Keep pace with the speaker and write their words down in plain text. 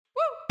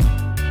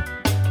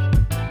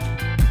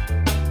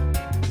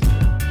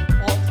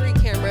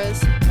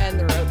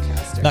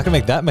Not gonna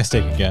make that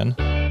mistake again.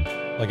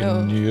 Like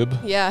a noob.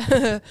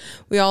 Yeah.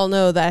 We all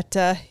know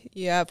that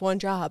you have one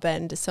job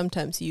and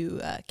sometimes you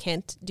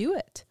can't do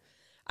it.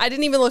 I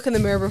didn't even look in the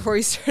mirror before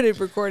you started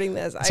recording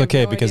this. It's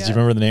okay because do you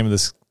remember the name of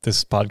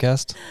this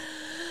podcast?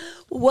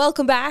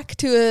 Welcome back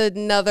to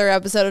another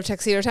episode of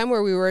Tuxedo Time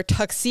where we were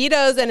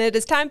tuxedos and it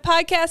is time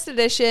podcast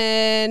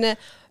edition.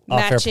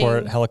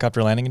 Off-airport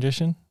helicopter landing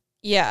edition?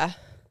 Yeah.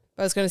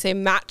 I was going to say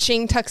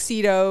matching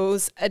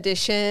tuxedos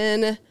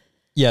edition.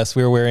 Yes,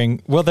 we were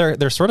wearing, well,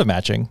 they're sort of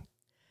matching.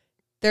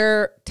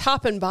 They're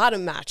top and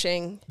bottom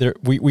matching.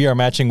 We are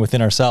matching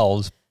within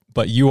ourselves,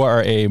 but you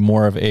are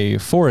more of a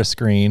forest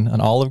green,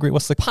 an olive green.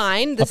 What's the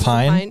pine? This a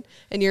pine? is a pine,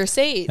 and you're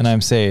sage. And I'm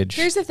sage.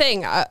 Here's the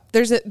thing: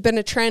 there's been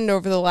a trend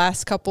over the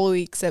last couple of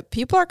weeks that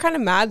people are kind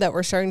of mad that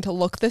we're starting to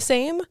look the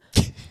same.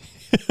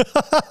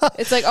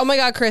 It's like, oh my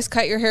God, Chris,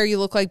 cut your hair. You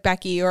look like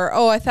Becky. Or,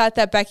 oh, I thought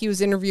that Becky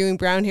was interviewing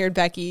brown-haired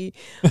Becky.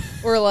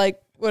 Or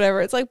like, whatever.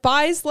 It's like,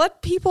 guys,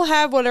 let people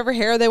have whatever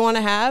hair they want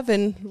to have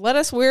and let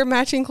us wear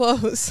matching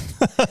clothes.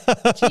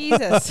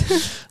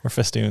 Jesus. We're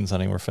festoons,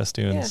 honey. We're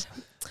festoons.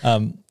 Yeah.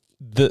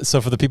 So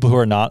for the people who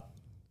are not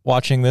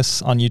watching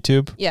this on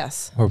YouTube,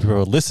 yes, or people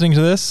who are listening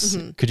to this,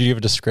 could you give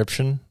a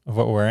description of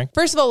what we're wearing?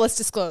 First of all, let's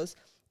disclose.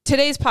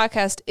 Today's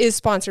podcast is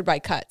sponsored by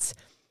Cuts.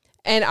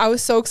 And I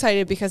was so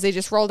excited because they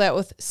just rolled out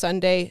with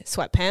Sunday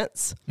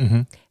sweatpants.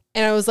 Mm-hmm.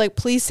 And I was like,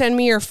 please send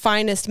me your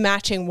finest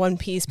matching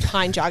one-piece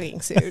pine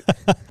jogging suit.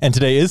 And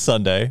today is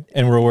Sunday,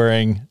 and we're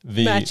wearing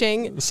the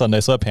matching Sunday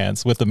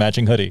sweatpants with the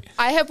matching hoodie.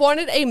 I have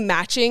wanted a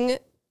matching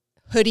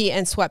hoodie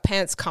and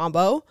sweatpants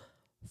combo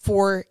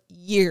for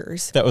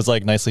years. That was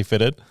like nicely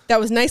fitted. That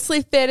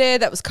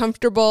was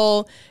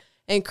comfortable.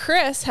 And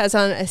Chris has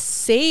on a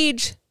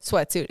sage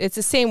sweatsuit. It's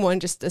the same one,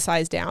 just a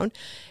size down.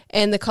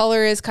 And the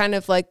color is kind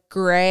of like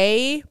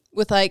gray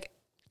with like...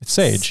 It's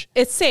sage.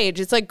 It's sage.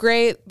 It's like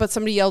gray, but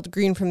somebody yelled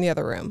green from the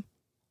other room.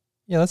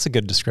 Yeah, that's a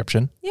good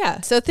description.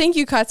 Yeah. So thank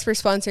you, Cuts, for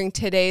sponsoring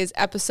today's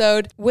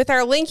episode. With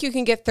our link, you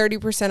can get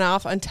 30%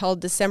 off until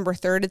December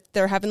 3rd.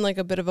 They're having like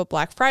a bit of a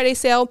Black Friday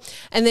sale.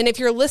 And then if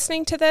you're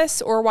listening to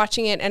this or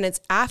watching it and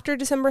it's after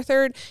December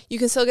 3rd, you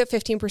can still get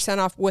 15%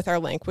 off with our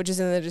link, which is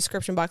in the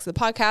description box of the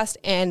podcast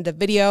and the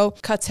video.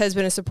 Cuts has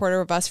been a supporter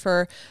of us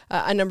for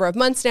a number of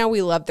months now.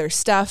 We love their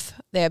stuff.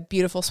 They have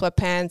beautiful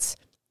sweatpants,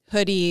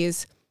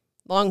 hoodies,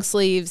 long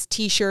sleeves,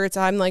 t-shirts.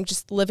 I'm like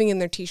just living in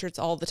their t-shirts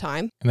all the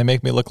time. And they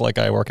make me look like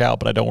I work out,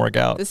 but I don't work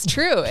out. It's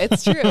true.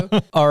 It's true.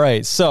 All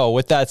right. So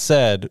with that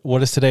said,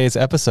 what is today's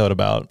episode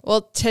about?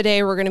 Well,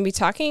 today we're going to be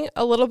talking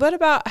a little bit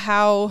about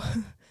how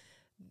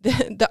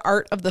the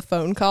art of the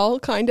phone call,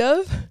 kind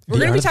of. We're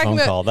going to be talking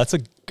about call. That's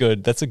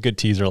a good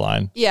teaser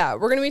line. Yeah.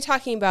 We're going to be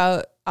talking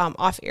about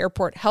off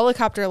airport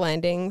helicopter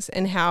landings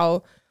and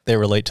how they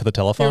relate to the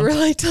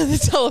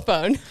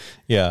telephone.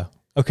 Yeah.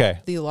 Okay.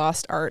 The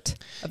lost art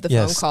of the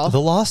phone call.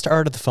 The lost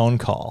art of the phone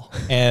call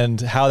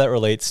and how that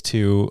relates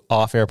to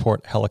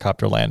off-airport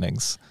helicopter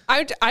landings.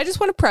 I just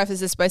want to preface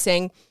this by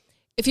saying,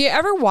 if you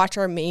ever watch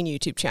our main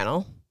YouTube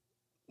channel,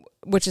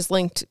 which is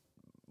linked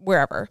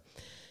wherever,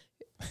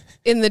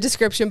 in the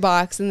description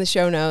box, in the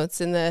show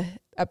notes, in the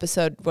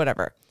episode,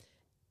 whatever,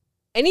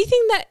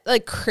 anything that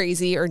like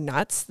crazy or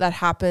nuts that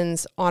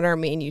happens on our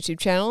main YouTube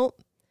channel,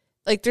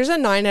 like there's a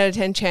 9 out of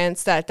 10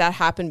 chance that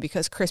happened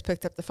because Chris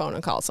picked up the phone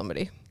and called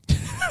somebody.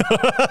 Is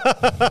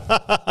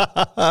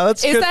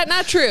that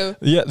not true?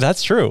 Yeah,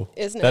 that's true.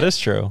 Isn't it? That is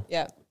true.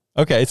 Yeah.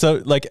 Okay,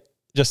 so like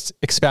just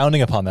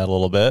expounding upon that a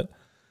little bit.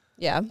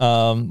 Yeah.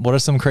 What are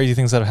some crazy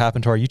things that have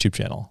happened to our YouTube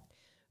channel?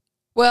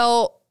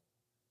 Well,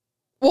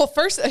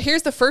 first,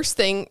 here's the first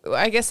thing.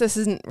 I guess this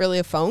isn't really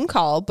a phone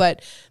call,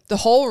 but the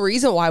whole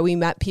reason why we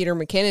met Peter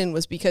McKinnon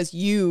was because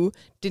you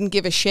didn't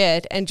give a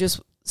shit and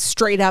just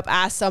straight up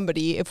asked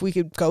somebody if we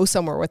could go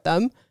somewhere with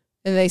them,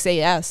 and they say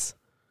yes.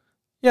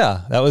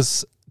 Yeah, that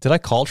was... Did I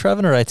call Trevin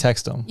or did I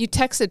text him? You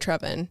texted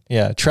Trevin.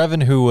 Yeah,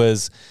 Trevin, who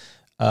was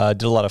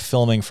did a lot of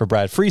filming for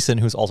Brad Friesen,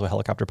 who's also a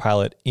helicopter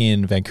pilot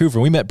in Vancouver.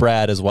 We met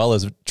Brad as well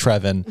as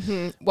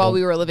Trevin while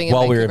we were living in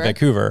Vancouver. While we were in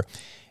Vancouver.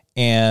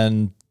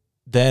 And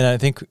then I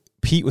think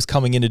Pete was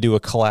coming in to do a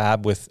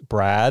collab with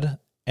Brad,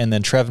 and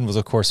then Trevin was,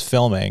 of course,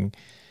 filming.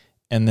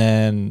 And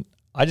then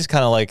I just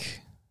kind of like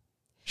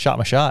shot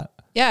my shot.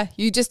 Yeah,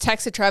 you just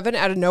texted Trevin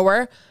out of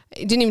nowhere.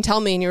 You didn't even tell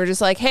me, and you were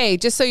just like, hey,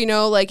 just so you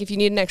know, like if you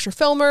need an extra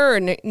filmer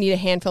or need a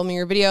hand filming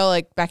your video,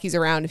 like Becky's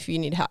around if you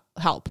need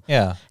help.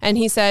 Yeah. And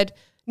he said,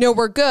 no,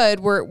 we're good.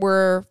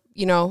 We're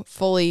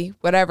fully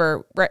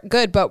whatever,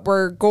 good, but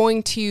we're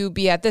going to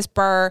be at this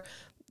bar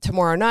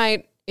tomorrow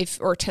night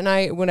or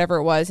tonight, whenever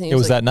it was. And it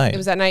was that night. It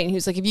was that night. And he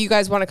was like, if you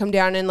guys want to come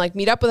down and like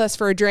meet up with us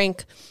for a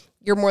drink,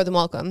 you're more than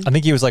welcome. I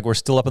think he was like, we're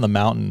still up in the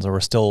mountains or we're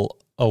still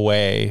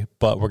away,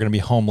 but we're going to be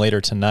home later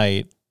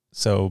tonight.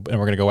 And we're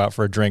going to go out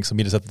for a drink. So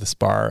meet us at this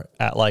bar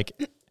at like,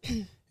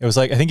 it was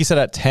like, I think he said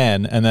at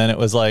 10 and then it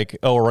was like,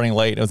 oh, we're running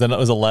late. Then it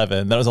was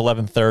 11. Then it was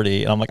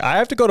 11:30. And I'm like, I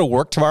have to go to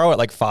work tomorrow at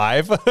like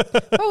 5.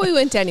 But we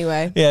went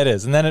anyway. Yeah, it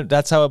is. And then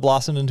that's how it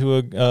blossomed into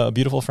a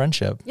beautiful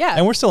friendship. Yeah.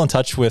 And we're still in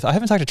touch I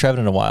haven't talked to Trevin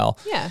in a while.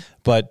 Yeah.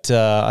 But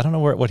I don't know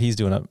what he's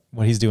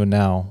doing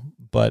now.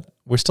 But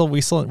we're still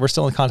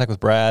in contact with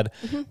Brad.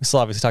 We still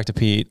obviously talk to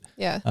Pete.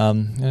 Yeah.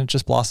 And it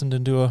just blossomed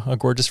into a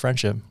gorgeous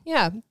friendship.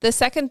 Yeah. The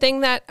second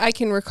thing that I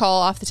can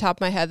recall off the top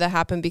of my head that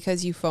happened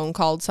because you phone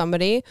called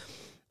somebody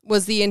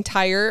was the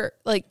entire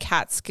like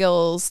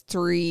Catskills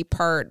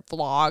 3-part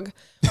vlog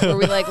where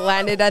we like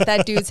landed at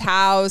that dude's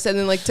house and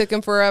then like took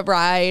him for a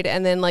ride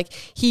and then like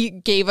he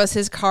gave us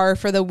his car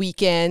for the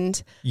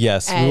weekend.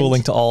 Yes, we will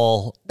link to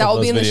all that of will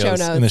those be in videos the show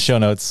notes. in the show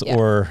notes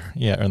or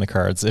in the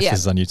cards if this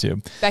is on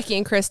YouTube.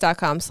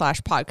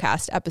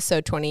 BeckyandChris.com/podcast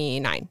episode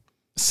 29.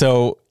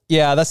 So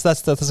yeah, that's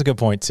a good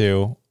point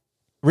too.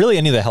 Really,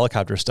 any of the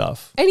helicopter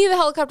stuff.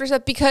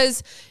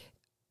 Because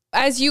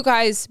as you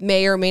guys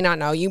may or may not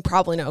know, you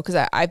probably know because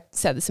I've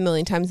said this a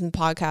million times in the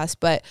podcast,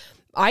 but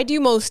I do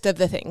most of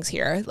the things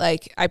here.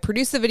 Like I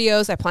produce the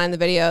videos, I plan the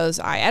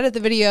videos, I edit the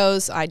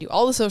videos, I do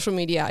all the social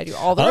media, I do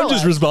all the I'm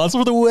just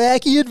responsible for the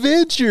wacky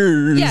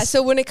adventures. Yeah,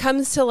 so when it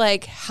comes to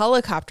like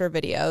helicopter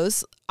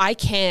videos, I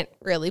can't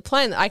really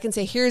plan. I can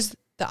say, here's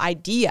the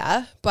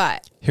idea,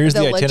 but here's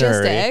the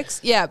itinerary. Logistics.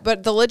 Yeah,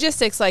 but the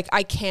logistics, like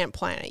I can't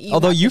plan it.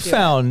 Although you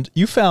found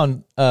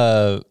Basin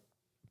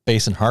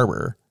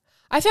Harbor.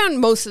 I found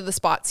most of the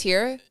spots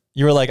here.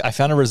 You were like, I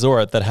found a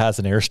resort that has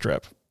an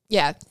airstrip.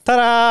 Yeah.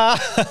 Ta-da!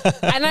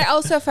 And I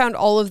also found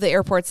all of the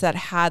airports that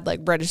had like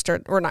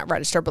registered, or not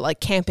registered, but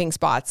like camping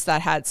spots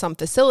that had some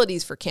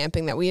facilities for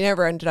camping that we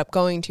never ended up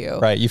going to.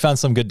 Right. You found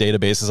some good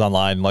databases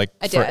online, like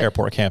for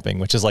airport camping,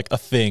 which is like a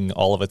thing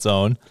all of its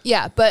own.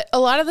 Yeah. But a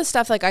lot of the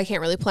stuff, like I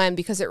can't really plan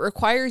because it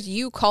requires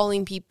you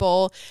calling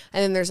people.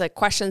 And then there's like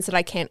questions that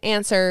I can't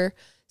answer.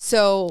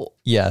 So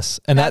yes.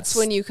 And that's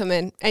when you come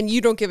in and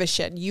you don't give a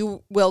shit.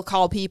 You will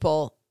call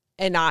people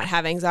and not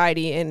have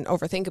anxiety and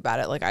overthink about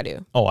it like I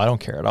do. Oh, I don't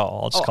care at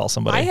all. I'll just call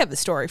somebody. I have a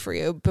story for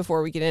you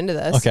before we get into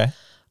this. Okay.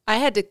 I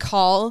had to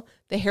call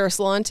the hair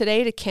salon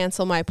today to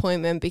cancel my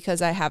appointment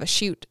because I have a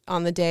shoot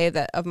on the day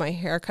of my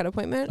haircut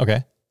appointment.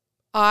 Okay.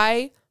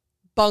 I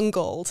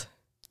bungled.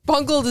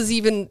 Bungled is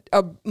even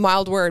a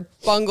mild word.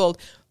 Bungled.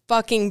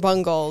 Fucking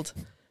bungled.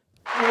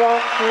 2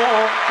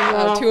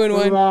 in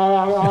 1.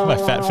 My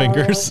fat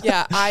fingers.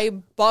 Yeah, I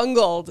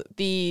bungled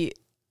the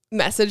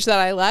message that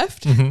I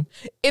left. In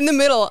the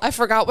middle. I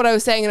forgot what I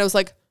was saying and I was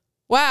like,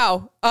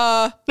 wow,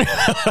 I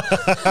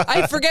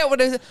forget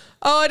what I was.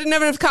 Oh, I didn't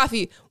have enough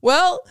coffee.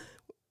 Well,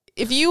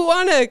 if you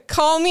want to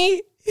call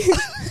me,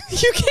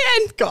 you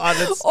can. God,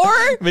 it's or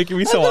making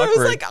me so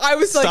awkward. I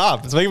was like,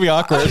 stop. It's making me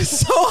awkward. I was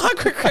so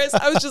awkward, Chris.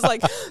 I was just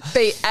like,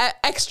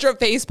 extra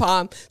face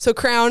palm. So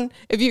Crown,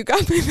 if you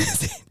got my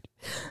message,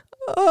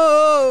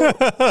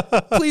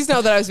 please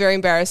know that I was very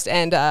embarrassed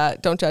and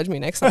don't judge me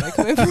next time I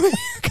come in for my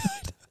haircut.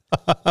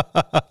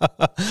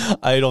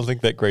 I don't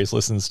think that Grace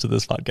listens to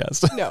this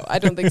podcast. No, I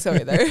don't think so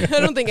either. I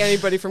don't think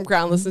anybody from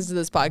Crown listens to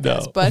this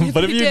podcast. No.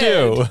 But if you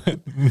do,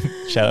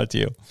 shout out to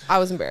you. I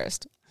was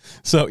embarrassed.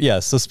 So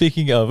so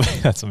speaking of,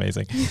 that's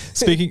amazing.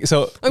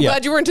 I'm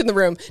glad you weren't in the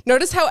room.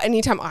 Notice how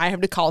anytime I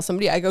have to call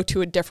somebody, I go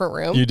to a different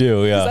room. You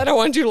do, yeah. Because I don't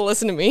want you to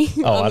listen to me.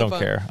 Oh, I don't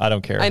care. I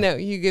don't care. I know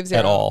you give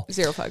zero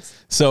fucks.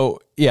 So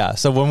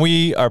when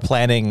we are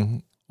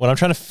planning, when I'm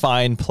trying to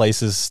find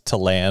places to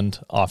land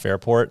off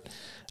airport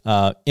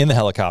in the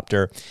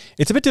helicopter,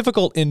 it's a bit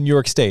difficult in New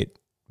York State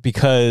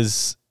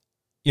because,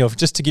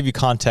 just to give you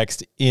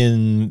context,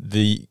 in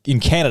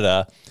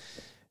Canada,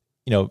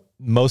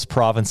 most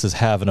provinces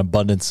have an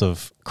abundance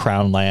of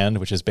crown land,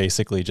 which is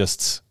basically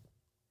just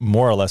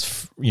more or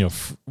less,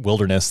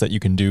 wilderness that you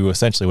can do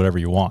essentially whatever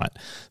you want.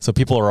 So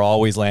people are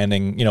always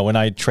landing. When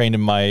I trained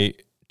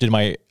did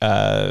my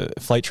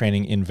flight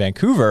training in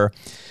Vancouver,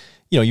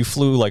 you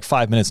flew like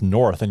 5 minutes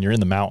north and you're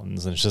in the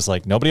mountains, and it's just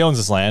like nobody owns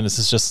this land. This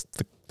is just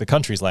the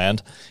country's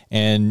land,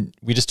 and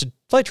we just did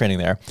flight training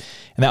there,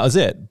 and that was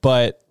it.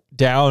 But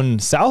down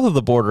south of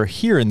the border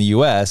here in the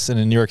U.S. and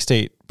in New York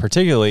State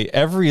particularly,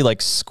 every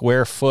like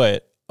square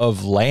foot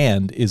of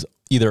land is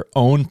either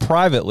owned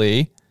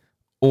privately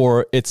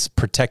or it's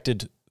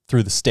protected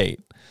through the state.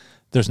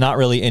 There's not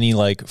really any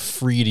like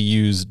free to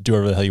use, do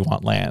whatever the hell you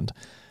want land.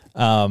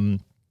 And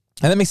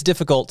that makes it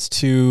difficult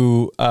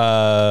to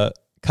kind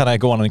of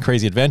go on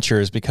crazy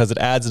adventures because it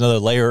adds another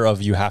layer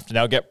of you have to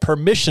now get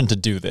permission to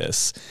do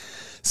this.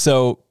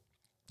 So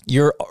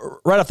you're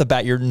right off the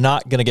bat, you're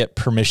not going to get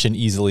permission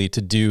easily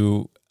to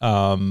do,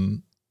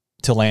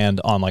 to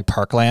land on like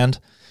parkland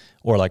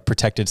or like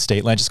protected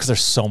state land just because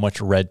there's so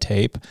much red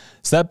tape.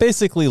 So that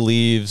basically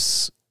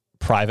leaves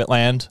private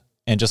land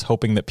and just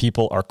hoping that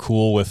people are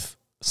cool with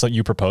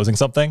you proposing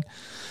something.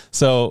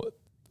 So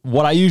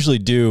what I usually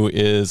do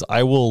is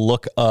I will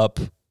look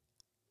up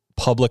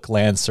public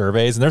land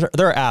surveys, and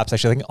there are apps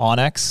actually. I think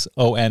Onyx,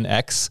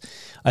 ONX.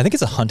 I think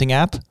it's a hunting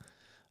app.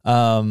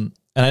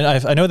 And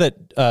I know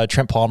that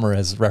Trent Palmer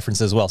has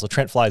referenced as well. So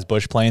Trent flies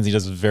bush planes. He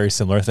does very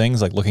similar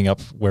things, like looking up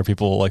where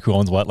people, like who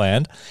owns what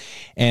land.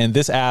 And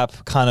this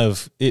app kind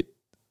of,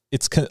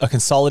 it's a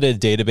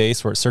consolidated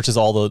database where it searches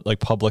all the like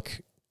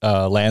public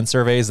land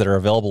surveys that are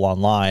available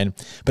online.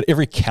 But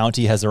every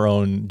county has their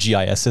own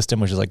GIS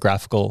system, which is like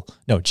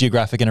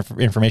geographic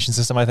information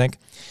system, I think.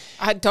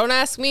 Don't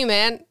ask me,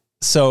 man.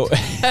 So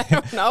I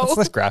don't know. it's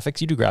less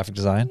graphics. You do graphic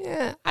design.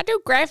 Yeah, I do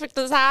graphic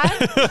design.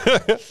 You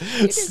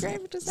do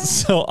graphic design.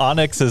 So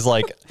Onyx is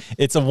like,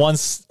 it's a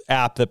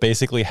app that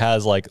basically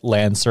has like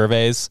land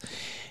surveys,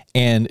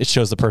 and it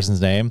shows the person's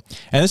name.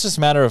 And it's just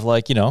a matter of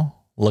like,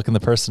 looking the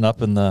person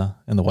up in the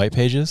white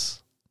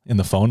pages, in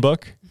the phone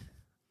book,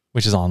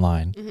 which is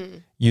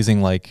online,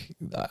 using like,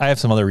 I have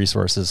some other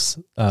resources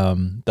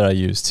that I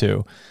use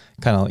too,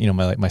 kind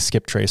of, my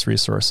skip trace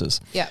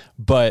resources. Yeah.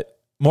 But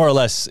more or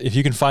less, if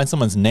you can find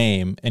someone's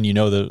name and you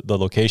know the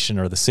location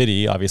or the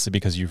city, obviously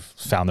because you've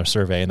found their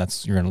survey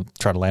and you're going to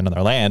try to land on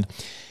their land,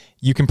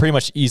 you can pretty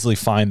much easily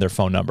find their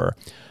phone number.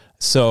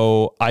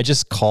 So I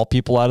just call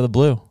people out of the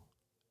blue,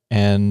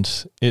 and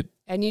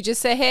you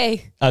just say,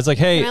 hey. I was like,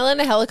 hey. Can I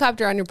land a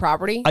helicopter on your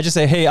property? I just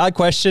say, hey, I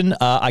question.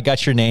 I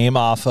got your name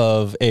off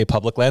of a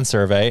public land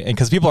survey. And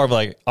because people are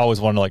like,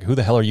 always wonder like, who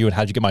the hell are you and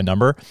how'd you get my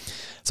number?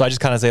 So I just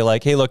kind of say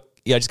like, hey, look,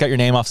 I just got your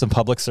name off some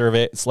public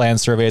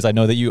land surveys. I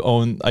know that you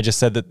own, I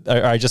just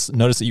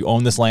noticed that you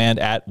own this land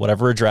at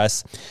whatever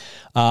address.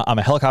 I'm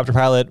a helicopter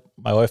pilot.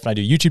 My wife and I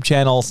do YouTube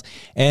channels,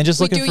 and just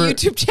looking for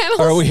YouTube channels.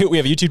 Or we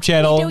have a YouTube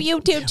channel. We do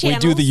YouTube channels. We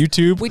do the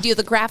YouTube. We do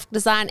the graphic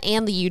design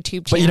and the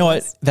YouTube channels. But you know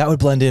what? That would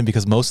blend in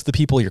because most of the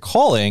people you're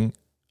calling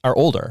are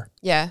older.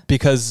 Yeah.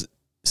 Because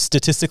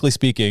statistically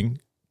speaking,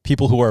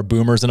 people who are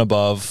boomers and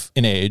above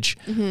in age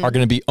are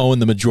going to own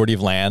the majority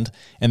of land,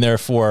 and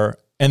therefore,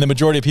 and the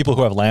majority of people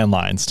who have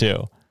landlines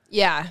too.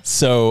 Yeah.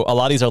 So a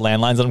lot of these are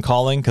landlines that I'm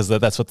calling because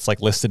that's what's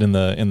like listed in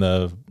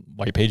the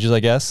white pages, I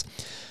guess.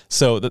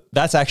 So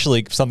that's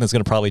actually something that's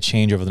going to probably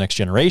change over the next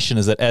generation,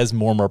 is that as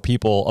more and more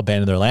people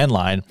abandon their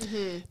landline,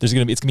 it's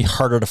going to be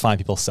harder to find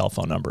people's cell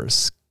phone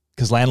numbers,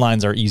 because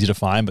landlines are easy to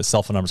find, but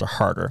cell phone numbers are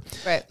harder.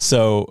 Right.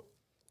 So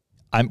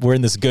we're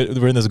in this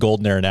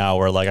golden era now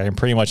where like I can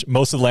pretty much,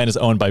 most of the land is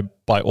owned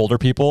by older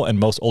people, and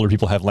most older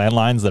people have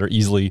landlines that are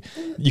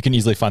you can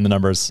easily find the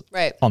numbers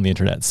on the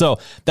internet. So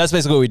that's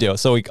basically what we do.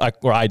 So I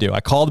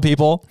call the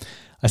people,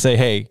 I say,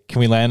 hey, can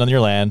we land on your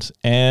land?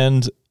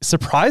 And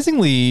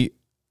surprisingly,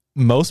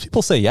 most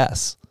people say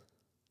yes.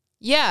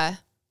 Yeah.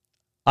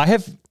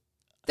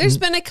 There's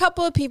been a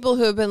couple of people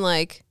who have been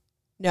like,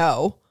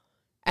 no.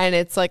 And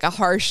it's like a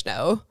harsh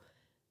no.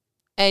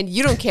 And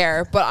you don't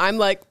care, but I'm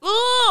like,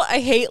 oh,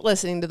 I hate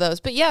listening to those.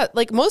 But yeah,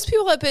 like most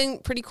people have been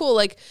pretty cool.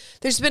 Like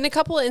there's been a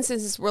couple of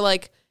instances where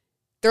like,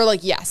 they're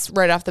like, yes,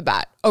 right off the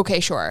bat. Okay,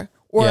 sure.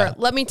 Or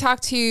let me talk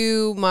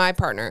to my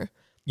partner.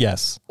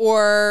 Yes.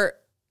 Or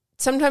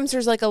sometimes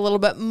there's like a little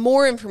bit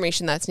more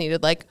information that's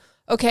needed. Like,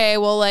 okay,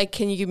 well, like,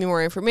 can you give me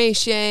more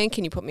information?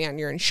 Can you put me on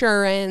your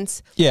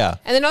insurance? Yeah.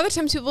 And then other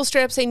times people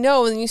straight up say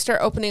no, and then you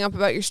start opening up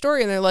about your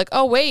story, and they're like,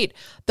 oh, wait,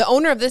 the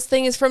owner of this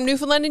thing is from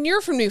Newfoundland, and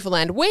you're from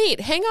Newfoundland.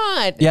 Wait, hang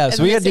on. Yeah, and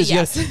so you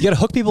got to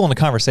hook people into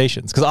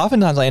conversations, because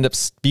oftentimes I end up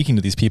speaking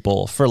to these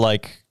people for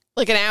like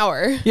an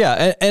hour.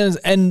 Yeah,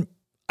 and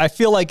I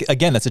feel like,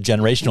 again, that's a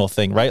generational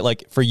thing, right?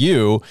 Like for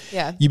you,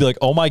 you'd be like,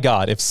 oh my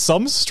God, if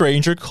some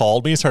stranger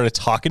called me and started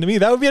talking to me,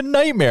 that would be a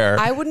nightmare.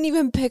 I wouldn't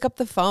even pick up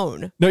the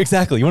phone. No,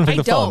 exactly. You wouldn't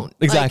pick the phone.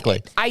 Exactly.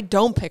 Like, I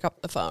don't pick up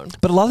the phone.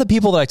 But a lot of the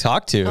people that I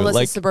talk to, unless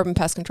it's Suburban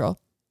Pest Control.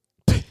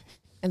 And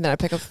then I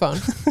pick up the phone.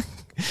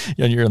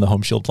 You're in the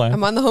Home Shield plan?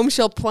 I'm on the Home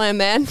Shield plan,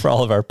 man. For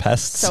all of our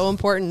pests. So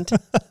important.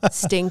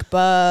 Stink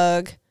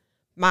bug,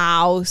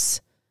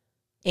 mouse,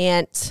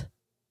 ant.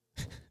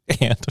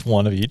 And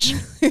one of each.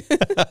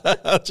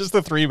 Just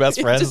the three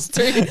best friends.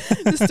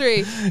 Just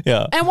three.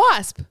 Yeah. And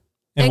wasp.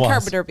 And wasp.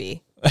 carpenter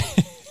bee.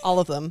 All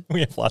of them.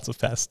 We have lots of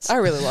pests. I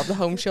really love the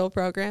Home Shield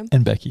program.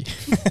 And Becky.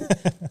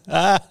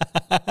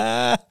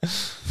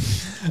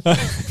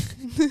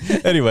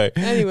 Anyway.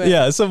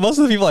 Yeah. So most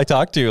of the people I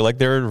talk to, like,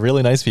 they're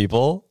really nice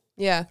people.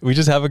 Yeah. We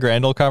just have a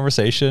grand old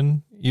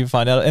conversation. You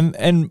find out.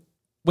 And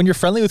when you're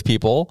friendly with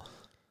people.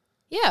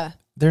 Yeah.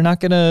 They're not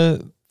going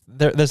to,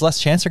 there's less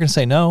chance they're going to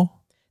say no.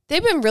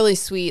 They've been really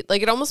sweet.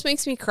 Like, it almost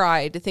makes me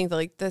cry to think that,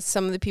 like, that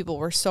some of the people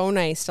were so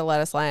nice to let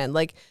us land.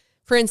 Like,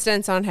 for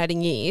instance, on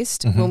Heading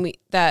East, when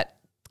that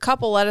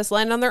couple let us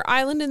land on their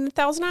island in the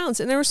Thousand Islands,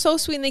 and they were so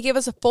sweet, and they gave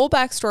us a full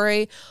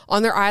backstory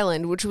on their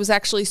island, which was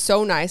actually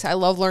so nice. I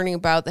love learning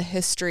about the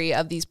history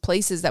of these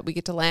places that we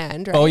get to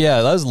land. Right? Oh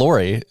yeah, that was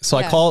Lori. So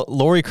I call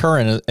Lori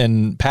Curran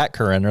and Pat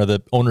Curran are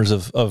the owners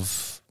of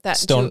that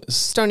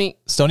Stony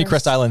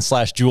Crest Island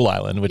 / Jewel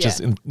Island, which is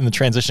in the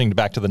transitioning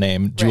back to the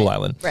name Jewel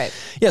Island. Right.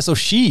 Yeah. So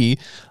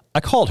I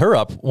called her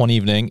up one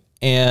evening,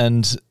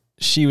 and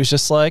she was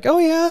just like, "Oh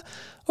yeah,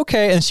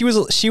 okay." And she was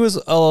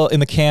in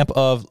the camp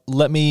of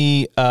let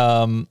me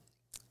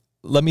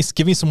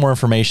give me some more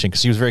information, because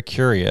she was very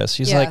curious.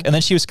 She's like, and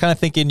then she was kind of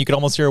thinking, you could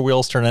almost hear her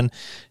wheels turning.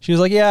 She was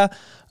like, "Yeah,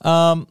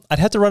 I'd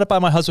have to run it by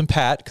my husband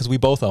Pat, because we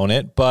both own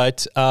it,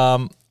 but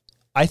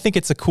I think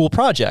it's a cool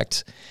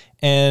project."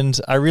 And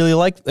I really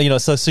like,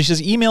 so she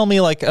just emailed me,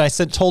 like, and I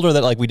told her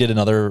that, like, we did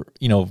another,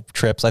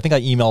 trips. I think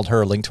I emailed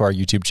her a link to our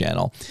YouTube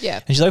channel. Yeah.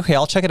 And she's like, okay,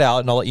 I'll check it out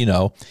and I'll let you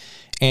know.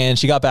 And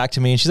she got back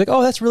to me and she's like,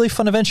 oh, that's a really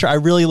fun adventure. I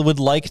really would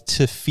like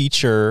to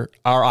feature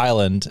our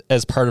island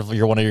as part of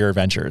one of your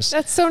adventures.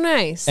 That's so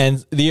nice.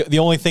 And the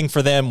only thing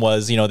for them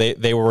was,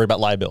 they were worried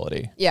about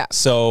liability. Yeah.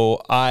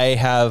 So I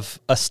have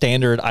a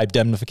standard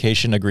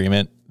indemnification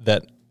agreement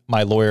that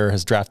my lawyer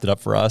has drafted up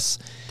for us.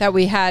 That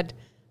we had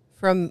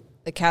from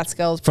the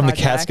Catskills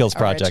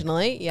project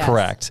originally. Yes.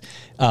 Correct.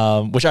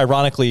 Which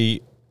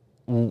ironically,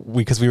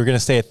 because we were going to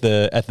stay at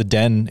the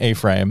Den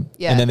A-frame,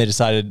 and then they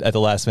decided at the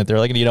last minute, they're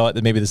like, you know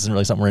what, maybe this isn't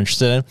really something we're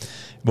interested in.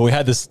 But we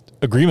had this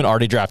agreement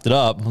already drafted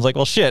up. I was like,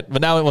 well, shit.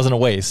 But now it wasn't a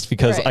waste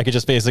because I could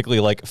just basically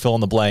fill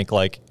in the blank,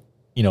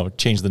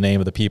 change the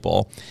name of the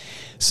people.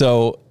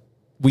 So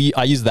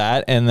I used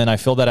that, and then I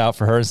filled that out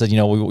for her and said, we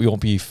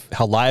won't be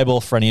held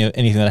liable for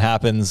anything that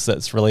happens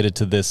that's related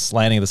to this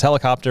landing of this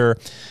helicopter.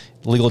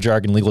 Legal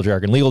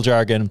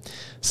jargon.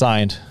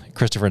 Signed,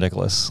 Christopher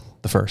Nicholas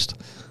the first.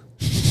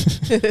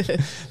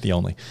 The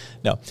only.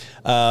 No.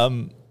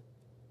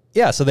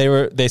 So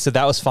they said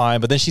that was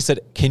fine, but then she said,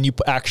 can you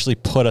actually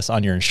put us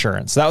on your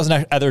insurance? So that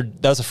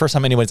was the first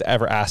time anyone's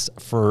ever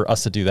asked for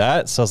us to do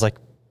that. So I was like,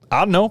 I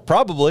don't know,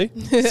 probably.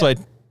 So I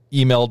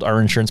emailed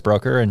our insurance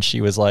broker and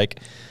she was like,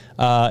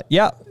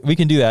 yeah, we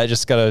can do that.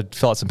 Just got to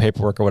fill out some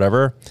paperwork or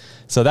whatever.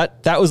 So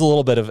that was a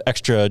little bit of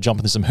extra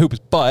jumping through some hoops,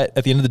 but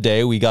at the end of the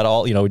day, we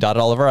got we dotted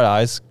all of our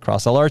I's,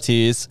 crossed all our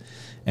T's,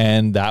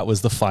 and that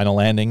was the final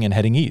landing and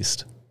heading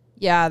east.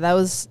 Yeah, that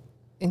was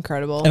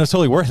incredible. And it was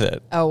totally worth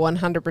it. Oh,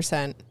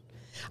 100%.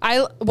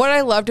 What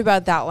I loved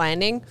about that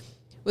landing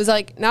was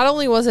not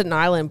only was it an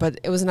island, but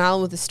it was an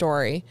island with a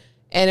story.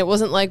 And it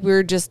wasn't like we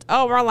were just,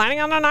 we're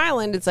landing on an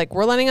island. It's like,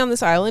 we're landing on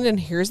this island and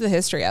here's the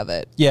history of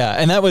it. Yeah.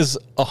 And that was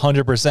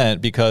 100%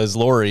 because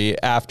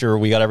Lori, after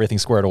we got everything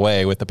squared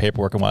away with the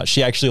paperwork and whatnot,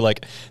 she actually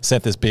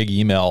sent this big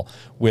email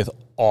with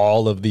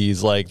all of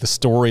these, the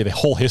story, the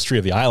whole history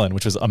of the island,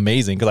 which was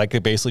amazing because I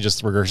could basically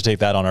just regurgitate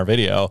that on our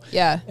video.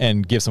 Yeah.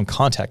 And give some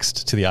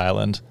context to the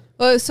island.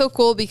 Well, it was so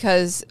cool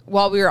because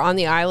while we were on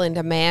the island,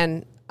 a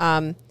man,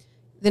 the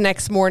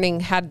next morning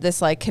had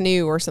this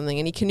canoe or something,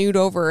 and he canoed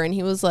over and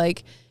he was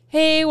like,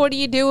 hey, what are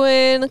you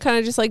doing? Kind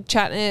of just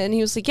chatting. And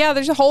he was like, yeah,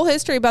 there's a whole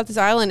history about this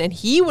island. And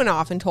he went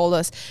off and told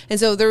us. And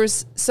so there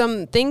was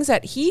some things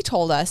that he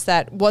told us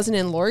that wasn't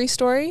in Lori's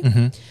story.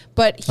 Mm-hmm.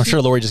 But I'm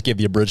sure Lori just gave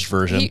the abridged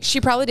version. She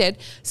probably did.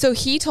 So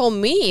he told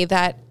me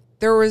that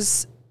there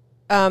was,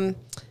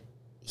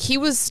 he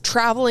was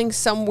traveling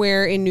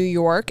somewhere in New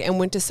York and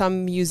went to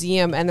some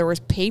museum and there was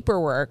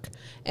paperwork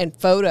and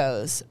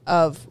photos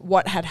of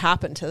what had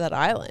happened to that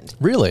island.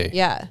 Really?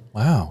 Yeah.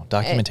 Wow.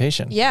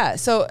 Documentation. Yeah.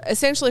 So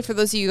essentially for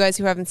those of you guys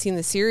who haven't seen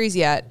the series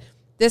yet,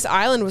 this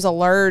island was a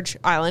large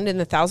island in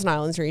the Thousand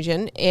Islands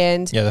region.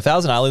 And the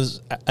Thousand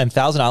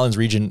Islands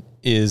region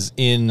is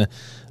in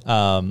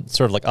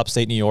sort of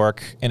upstate New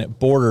York, and it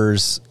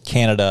borders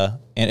Canada,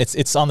 and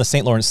it's on the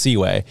St. Lawrence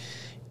Seaway.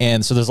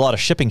 And so there's a lot of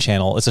shipping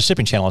channel. It's a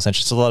shipping channel,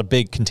 essentially. So a lot of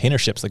big container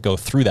ships that go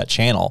through that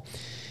channel.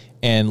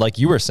 And like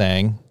you were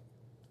saying,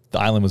 the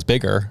island was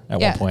bigger at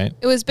one point.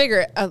 It was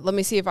bigger. Let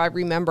me see if I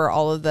remember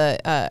all of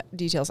the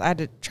details.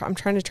 I'm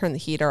trying to turn the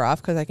heater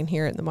off because I can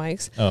hear it in the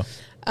mics. Oh.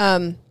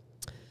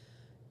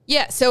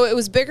 Yeah, so it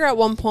was bigger at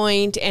one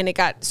point, and it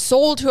got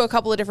sold to a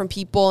couple of different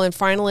people. And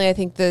finally, I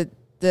think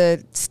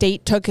the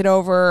state took it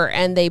over,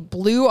 and they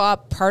blew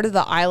up part of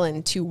the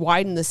island to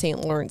widen the St.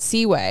 Lawrence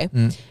Seaway.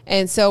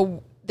 And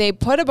so they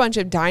put a bunch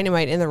of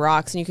dynamite in the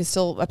rocks, and you can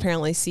still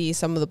apparently see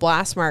some of the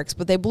blast marks,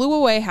 but they blew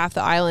away half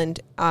the island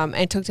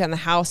and took down the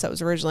house that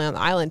was originally on the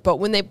island. But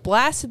when they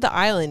blasted the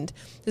island,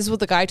 this is what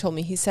the guy told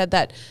me. He said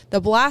that the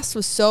blast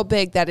was so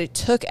big that it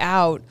took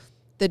out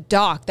the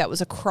dock that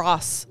was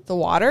across the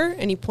water,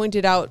 and he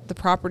pointed out the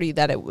property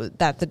that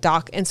the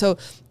dock. And so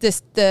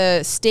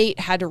the state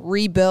had to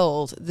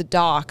rebuild the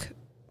dock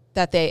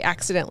that they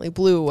accidentally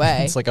blew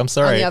away. It's like, I'm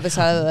sorry, on the other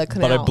side of the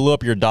canal. But I blew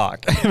up your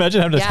dock.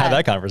 Imagine having to have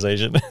that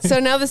conversation. So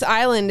now this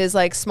island is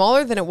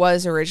smaller than it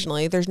was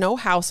originally. There's no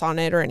house on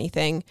it or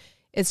anything.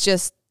 It's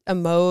just a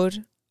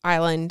mowed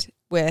island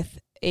with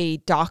a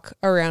dock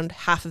around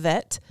half of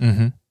it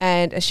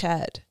and a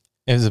shed.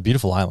 It was a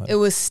beautiful island. It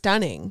was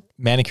stunning.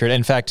 Manicured.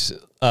 In fact,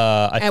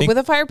 I think with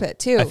a fire pit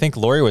too. I think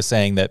Lori was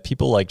saying that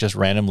people just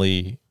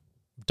randomly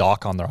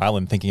dock on their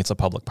island thinking it's a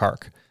public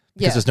park.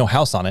 Because there's no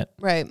house on it.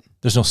 Right.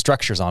 There's no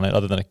structures on it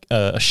other than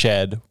a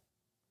shed.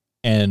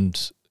 And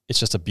it's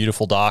just a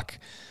beautiful dock,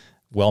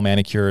 well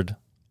manicured,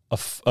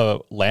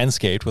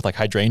 landscaped with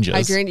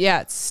hydrangeas.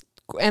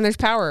 And there's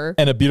power.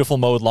 And a beautiful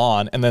mowed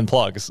lawn and then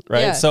plugs,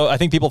 right? Yeah. So I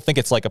think people think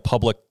it's a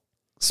public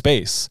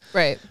space.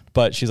 Right.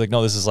 But she's like,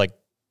 no, this is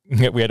we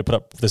had to put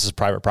up, this is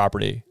private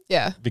property.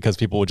 Yeah. Because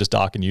people would just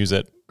dock and use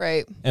it.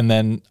 Right. And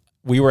then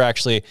we were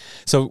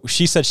so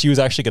she said she was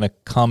actually going to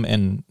come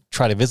and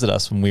try to visit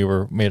us when we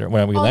landed.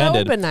 That would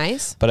have been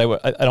nice. But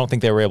I don't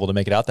think they were able to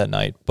make it out that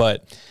night.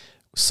 But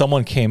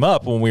someone came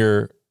up when we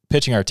were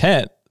pitching our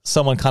tent.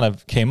 Someone kind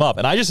of came up,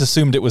 and I just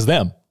assumed it was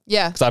them.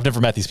 Yeah. Because I've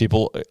never met these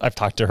people. I've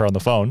talked to her on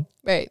the phone.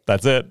 Right.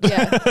 That's it.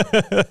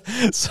 Yeah.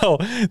 So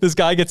this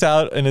guy gets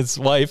out and his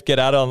wife get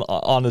out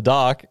on the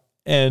dock,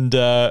 and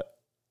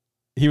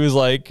he was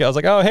like, I was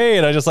like, oh, hey.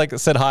 And I just like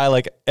said hi,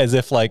 like as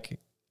if like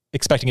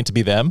expecting it to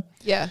be them.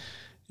 Yeah. And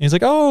he's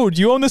like, oh,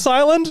 do you own this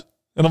island?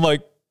 And I'm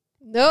like,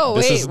 no,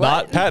 this wait, is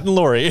not Pat and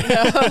Lori.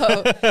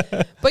 No.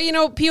 But you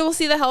know, people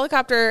see the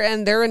helicopter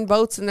and they're in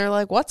boats and they're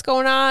like, what's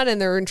going on? And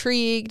they're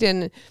intrigued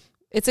and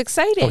it's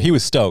exciting. Oh, he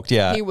was stoked.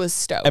 Yeah. He was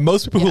stoked. And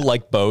most people who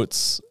like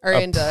boats are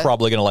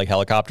probably going to like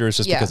helicopters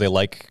just because they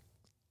like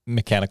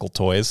mechanical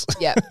toys.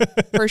 Yeah,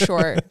 for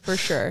sure. For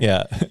sure.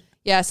 Yeah.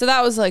 Yeah. So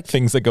that was like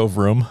things that go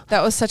vroom.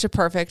 That was such a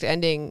perfect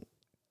ending.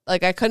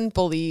 Like I couldn't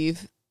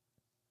believe,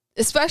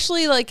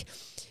 especially like,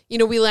 you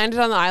know, we landed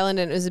on the island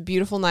and it was a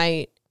beautiful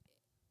night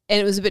and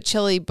it was a bit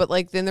chilly, but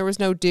like then there was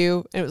no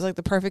dew and it was like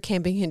the perfect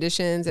camping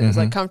conditions and it was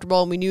like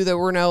comfortable and we knew there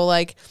were no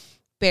like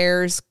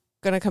bears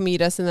going to come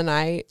eat us in the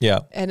night.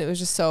 Yeah. And it was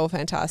just so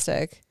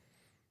fantastic.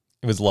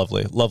 It was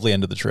lovely. Lovely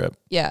end of the trip.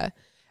 Yeah.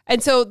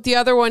 And so the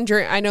other one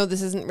I know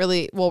this isn't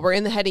really, well, we're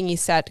in the heading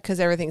east set because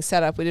everything's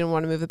set up. We didn't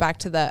want to move it back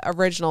to the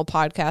original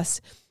podcast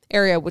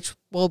area, which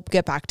we'll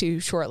get back to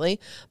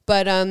shortly.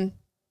 But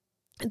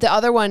the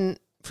other one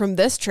from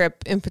this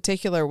trip in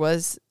particular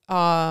was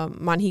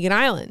Monhegan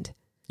Island.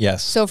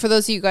 Yes. So for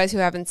those of you guys who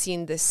haven't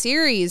seen the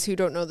series, who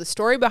don't know the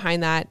story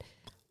behind that.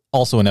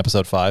 Also in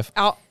episode 5.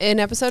 In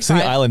episode 5. It's in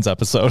the islands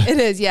episode. It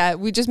is, yeah.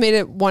 We just made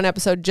it one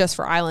episode just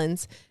for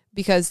islands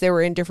because they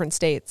were in different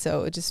states.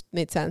 So it just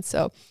made sense.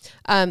 So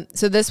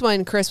so this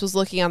one, Chris was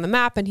looking on the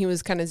map and he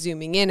was kind of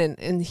zooming in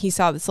and he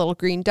saw this little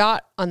green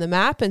dot on the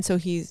map. And so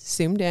he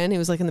zoomed in. It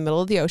was like in the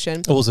middle of the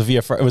ocean. It was a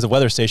VFR. It was a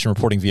weather station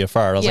reporting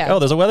VFR. I was like, oh,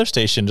 there's a weather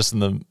station just in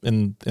the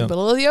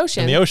middle of the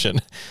ocean. In the ocean.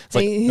 It's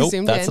like, nope,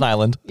 that's an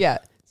island. Yeah.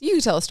 You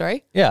can tell a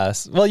story.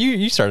 Yes. Well,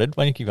 you started.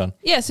 Why don't you keep going?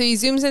 Yeah. So he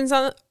zooms in,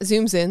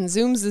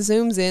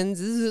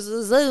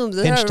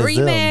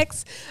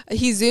 remix.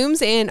 He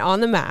zooms in on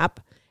the map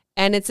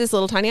and it's this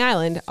little tiny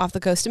island off the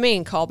coast of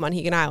Maine called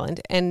Monhegan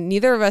Island. And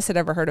neither of us had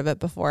ever heard of it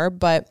before,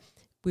 but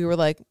we were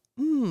like,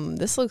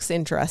 this looks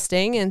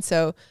interesting. And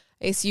so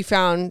Ace, you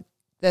found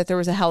that there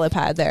was a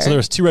helipad there. So there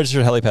was 2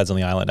 registered helipads on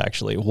the island,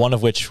 actually, one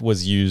of which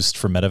was used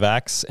for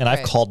medevacs. And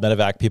I've called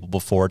medevac people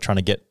before trying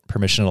to get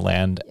permission to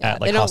land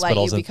at like they don't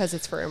hospitals. Let you because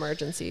it's for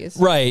emergencies.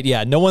 Right.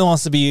 Yeah. No one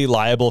wants to be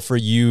liable for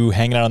you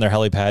hanging out on their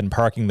helipad and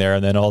parking there.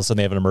 And then all of a sudden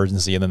they have an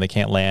emergency and then they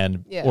can't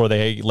land or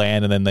they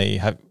land and then they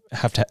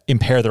have to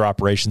impair their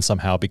operation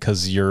somehow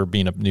because you're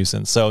being a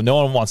nuisance. So no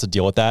one wants to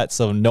deal with that.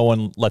 So no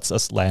one lets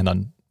us land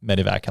on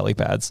medevac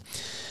helipads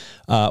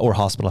or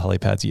hospital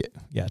helipads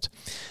yet.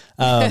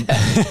 But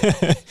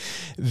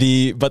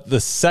the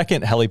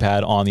second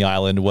helipad on the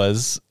island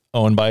was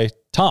owned by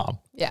Tom,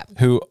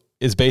 who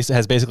has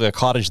basically a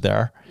cottage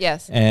there.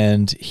 Yes.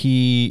 And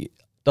he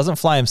doesn't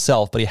fly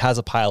himself, but he has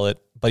a pilot,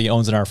 but he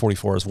owns an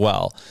R-44 as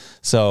well.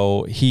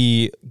 So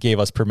he gave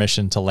us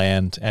permission to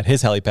land at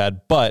his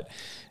helipad, but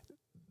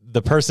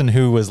the person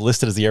who was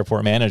listed as the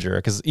airport manager,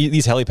 because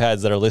these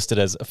helipads that are listed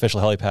as official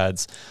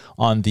helipads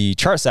on the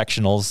chart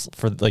sectionals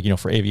for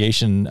for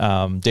aviation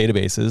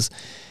databases,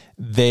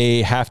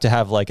 they have to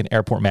have like an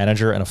airport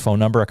manager and a phone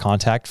number, a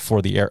contact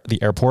for the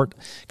airport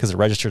because they're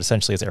registered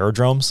essentially as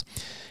aerodromes.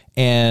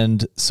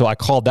 And so I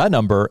called that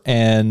number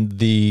and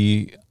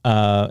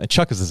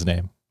Chuck is his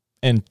name.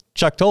 And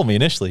Chuck told me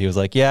initially, he was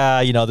like,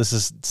 yeah, this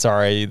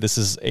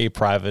is a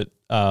private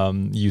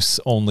use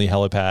only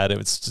helipad.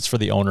 It's just for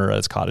the owner at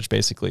his cottage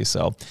basically.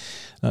 So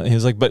he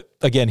was like, but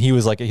again,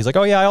 he's like,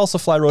 oh yeah, I also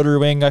fly rotary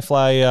wing. I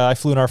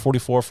flew an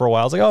R-44 for a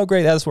while. I was like, oh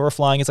great, that's what we're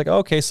flying. It's like,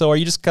 okay, so are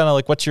you just kind of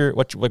like, what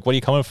are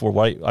you coming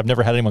for? I've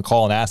never had anyone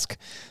call and ask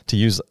to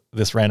use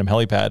this random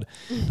helipad.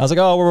 I was like,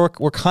 oh,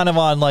 we're kind of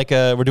on like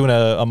we're doing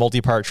a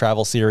multi-part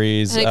travel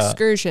series, an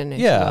excursion, if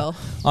you will,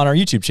 on our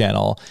YouTube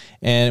channel.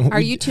 And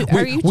we do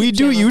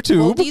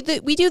YouTube.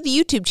 We do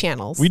the YouTube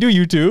channels. We do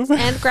YouTube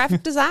and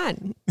graphic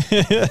design.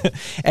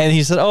 And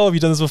he said, oh, have you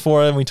done this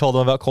before? And we told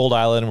him about Cold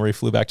Island where he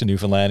flew back to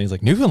Newfoundland. He's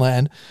like,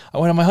 Newfoundland? I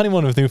went on my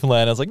honeymoon with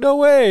Newfoundland. I was like, no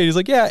way. He's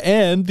like, yeah.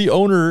 And the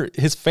owner,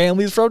 his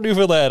family's from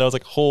Newfoundland. I was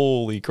like,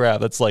 holy crap.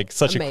 That's like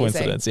such a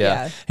coincidence.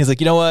 Yeah. He's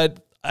like, you know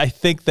what? I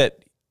think that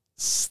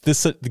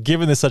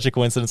given this such a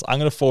coincidence, I'm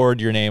going to forward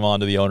your name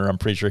on to the owner. I'm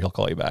pretty sure he'll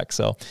call you back.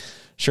 So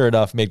sure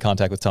enough, made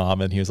contact with Tom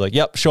and he was like,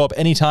 yep, show up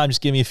anytime.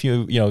 Just give me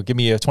give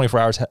me a 24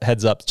 hours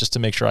heads up just to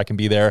make sure I can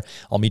be there.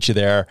 I'll meet you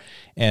there.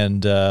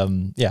 And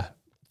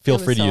feel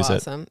free to use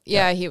it.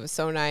 Yeah, he was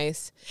so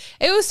nice.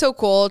 It was so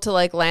cool to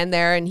like land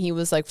there and he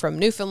was like from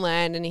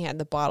Newfoundland and he had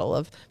the bottle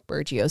of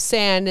Burgeo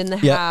sand in the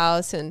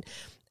house. And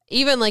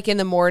even like in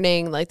the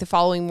morning, like the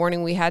following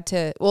morning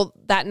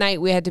that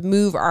night we had to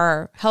move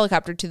our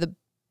helicopter to the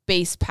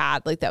base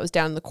pad, like that was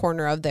down in the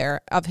corner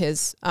of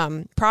his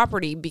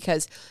property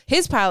because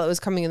his pilot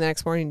was coming in the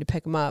next morning to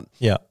pick him up.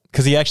 Yeah.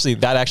 Because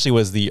that actually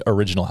was the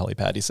original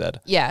helipad, he said.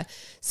 Yeah.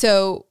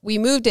 So we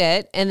moved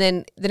it, and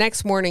then the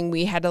next morning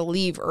we had to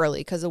leave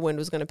early because the wind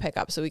was going to pick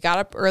up. So we got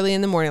up early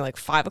in the morning, like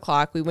 5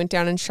 o'clock. We went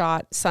down and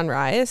shot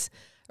sunrise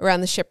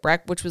around the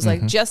shipwreck, which was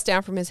like just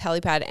down from his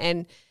helipad.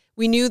 And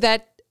we knew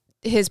that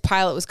his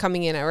pilot was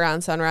coming in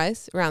around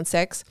sunrise, around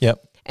 6.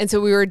 Yep. And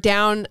so we were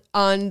down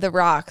on the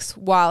rocks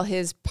while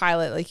his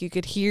pilot, like you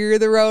could hear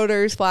the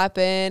rotors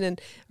flapping, and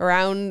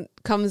around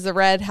comes the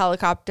red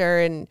helicopter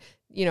and,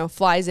 you know,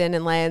 flies in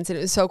and lands. And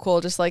it was so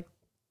cool. Just like,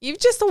 you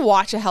just to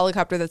watch a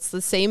helicopter that's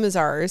the same as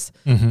ours,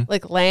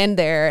 like land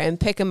there and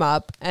pick him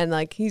up, and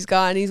like he's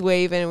gone, he's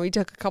waving, and we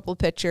took a couple of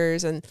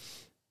pictures. And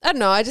I don't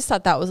know, I just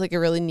thought that was like a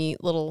really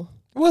neat little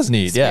It was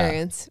neat.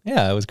 experience.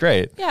 Yeah, it was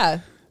great. Yeah.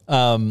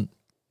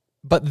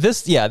 But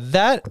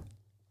that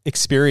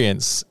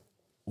experience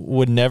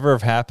would never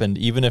have happened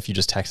even if you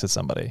just texted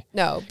somebody.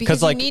 No,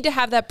 because you need to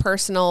have that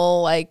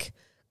personal, like,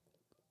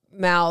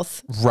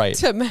 mouth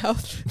to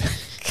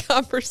mouth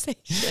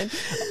conversation.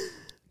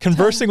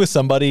 Conversing with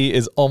somebody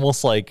is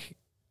almost like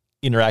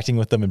interacting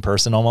with them in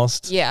person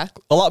almost. Yeah.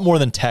 A lot more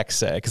than text,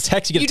 say. Because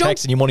text, you get a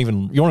text and you won't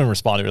even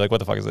respond. You're like, what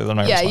the fuck is this? I'm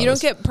not you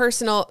don't get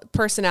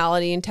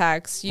personality in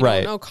text. You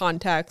don't know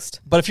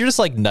context. But if you're just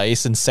like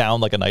nice and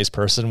sound like a nice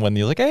person when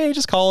you're like, hey,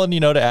 just calling, you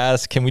know, to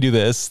ask, can we do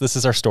this? This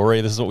is our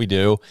story. This is what we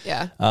do.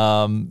 Yeah.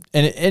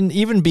 And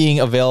even being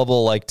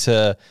available like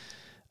to,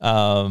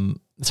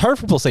 it's hard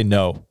for people to say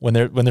no when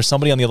there's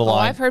somebody on the other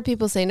line. I've heard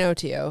people say no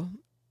to you.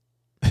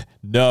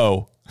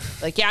 No.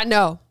 Like, yeah,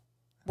 no,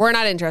 we're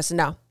not interested.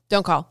 No,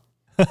 don't call.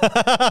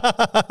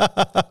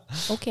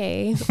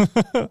 Okay.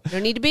 No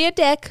need to be a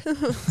dick.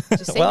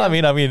 Just say well,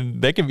 no. I mean,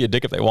 they can be a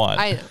dick if they want.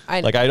 I know.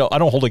 Like, I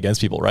don't hold against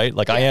people, right?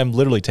 Like, I am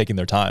literally taking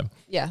their time.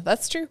 Yeah,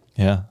 that's true.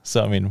 Yeah.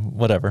 So, I mean,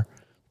 whatever.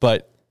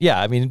 But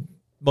yeah, I mean,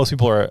 most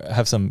people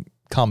have some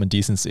common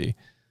decency. Do you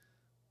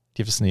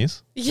have to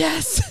sneeze?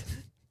 Yes.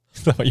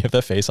 Is that why you have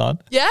that face on?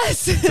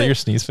 Yes. Is that your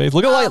sneeze face?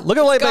 Look at light. Look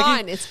at light,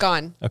 Becky. It's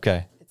gone.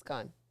 Okay. It's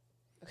gone.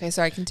 Okay,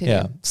 sorry, continue.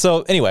 Yeah.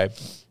 So anyway,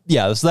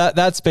 yeah, so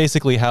that's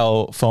basically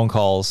how phone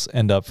calls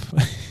end up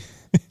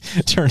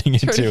turning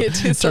into crazy.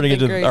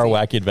 Our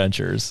wacky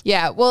adventures.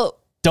 Yeah. Well,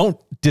 don't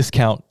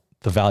discount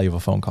the value of a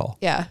phone call.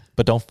 Yeah.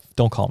 But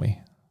don't call me.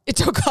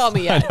 Don't call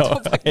me. Yeah. I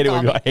know.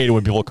 I hate it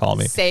when people call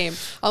me. Same.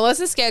 Unless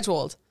it's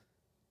scheduled.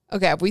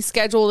 Okay, if we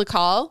scheduled a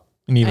call,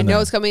 I know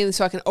it's coming,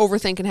 so I can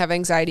overthink and have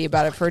anxiety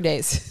about it for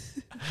days.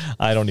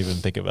 I don't even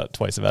think about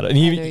twice about it. And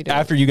even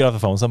after you get off the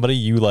phone with somebody,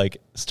 you like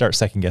start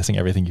second guessing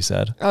everything you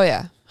said. Oh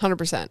yeah,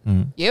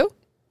 100%. You?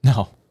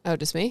 No. Oh,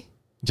 just me?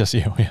 Just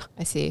you. Yeah.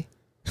 I see.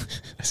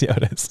 I see how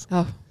it is.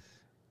 Oh,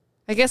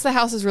 I guess the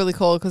house is really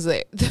cold because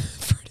the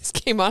furnace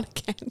came on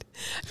again.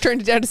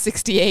 Turned it down to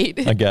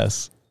 68. I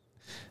guess.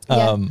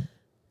 Yeah. What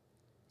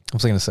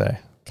was I going to say?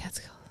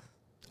 Catskill.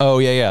 Oh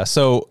yeah.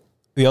 So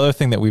the other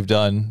thing that we've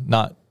done,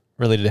 not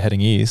related to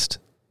heading east,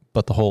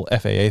 but the whole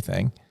FAA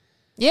thing.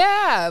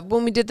 Yeah,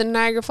 when we did the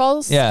Niagara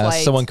Falls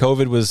flight. So when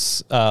COVID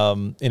was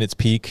in its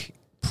peak,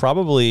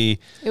 probably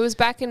it was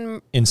back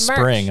in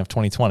spring of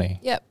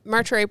 2020. Yep,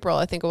 March or April,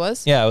 I think it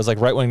was. Yeah, it was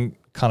like right when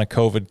kind of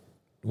COVID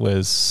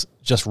was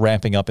just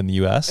ramping up in the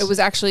U.S.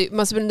 It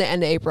must have been the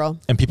end of April.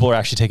 And people were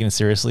actually taking it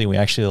seriously. We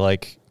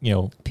actually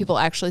people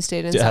actually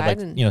stayed inside.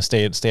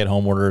 Had stay at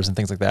home orders and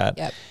things like that.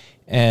 Yep.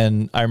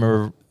 And I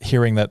remember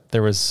hearing that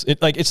there was it's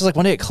just like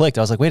one day it clicked.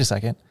 I was like, wait a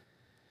second,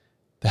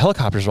 the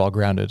helicopters are all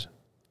grounded.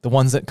 The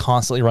ones that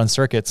constantly run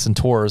circuits and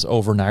tours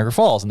over Niagara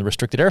Falls in the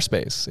restricted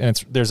airspace. And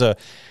there's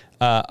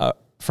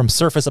from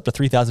surface up to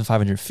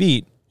 3,500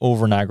 feet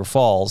over Niagara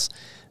Falls,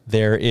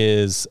 there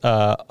is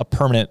a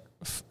permanent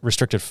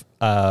restricted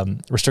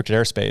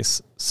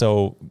airspace.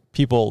 So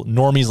people,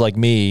 normies like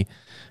me,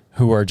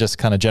 who are just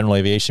kind of general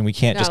aviation, we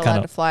can't we're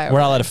not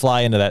allowed to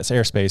fly into that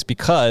airspace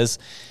because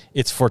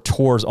it's for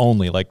tours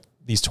only. Like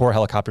these tour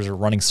helicopters are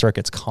running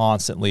circuits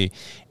constantly,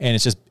 and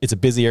it's a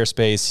busy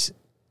airspace.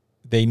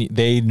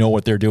 They know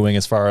what they're doing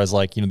as far as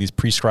these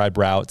prescribed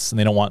routes, and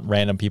they don't want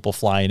random people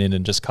flying in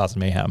and just causing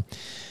mayhem.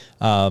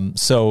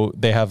 So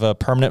they have a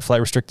permanent flight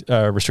restricted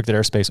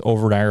airspace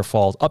over Niagara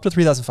Falls up to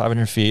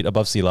 3,500 feet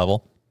above sea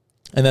level.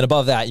 And then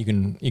above that, you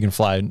can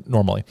fly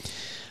normally.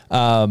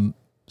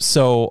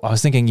 So I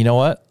was thinking, you know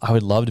what? I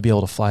would love to be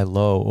able to fly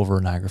low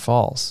over Niagara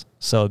Falls.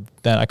 So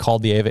then I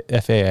called the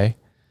FAA,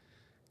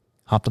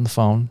 hopped on the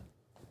phone,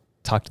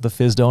 talked to the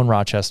FSDO in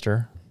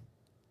Rochester,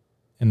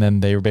 and then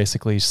they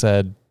basically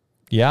said,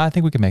 yeah, I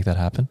think we can make that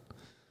happen.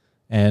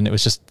 And it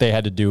was just, they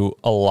had to do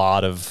a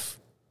lot of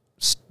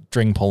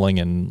string pulling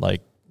and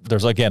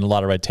there's again a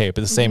lot of red tape,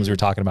 but the same as we were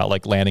talking about,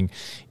 like landing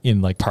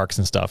in parks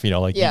and stuff, you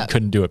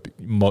couldn't do it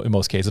in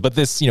most cases. But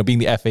this, being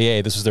the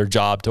FAA, this was their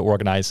job to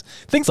organize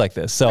things like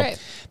this. So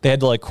they had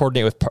to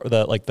coordinate with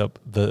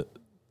the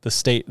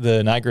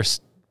Niagara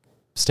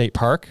State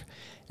Park.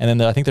 And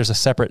then I think there's a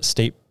separate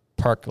state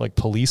park,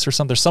 police or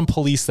something. There's some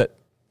police that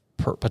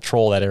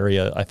patrol that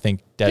area, I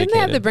think, dedicated. Didn't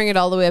they have to bring it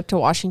all the way up to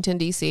Washington,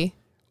 D.C.?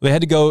 They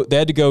had to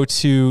go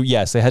to,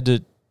 yes, they had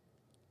to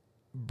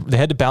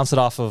bounce it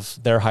off of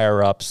their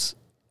higher ups.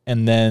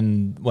 And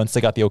then once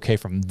they got the okay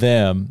from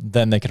them,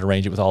 then they could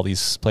arrange it with all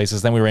these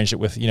places. Then we arranged it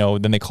with,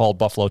 then they called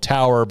Buffalo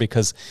Tower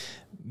because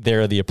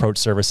they're the approach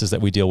services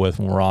that we deal with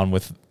when we're on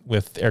with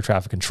air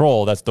traffic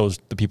control. That's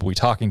the people we're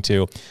talking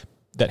to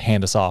that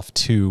hand us off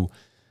to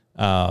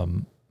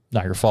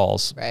Niagara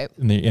Falls. Right.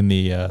 In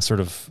the sort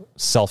of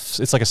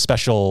it's like a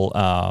special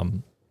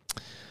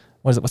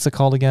what is it? What's it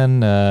called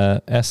again?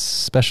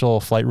 Special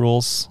Flight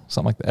Rules,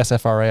 something like the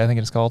SFRA, I think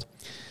it's called.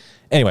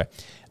 Anyway.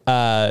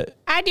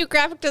 I do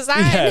graphic design.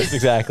 Yes,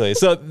 exactly.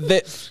 So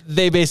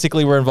they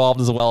basically were involved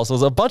as well. So it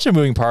was a bunch of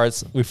moving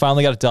parts. We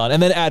finally got it done.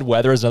 And then add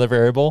weather is another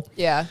variable.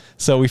 Yeah.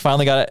 So we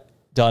finally got it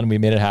done. We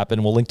made it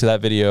happen. We'll link to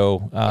that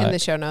video in the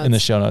show notes. In the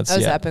show notes.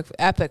 That was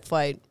epic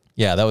flight.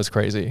 Yeah, that was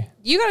crazy.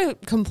 You got a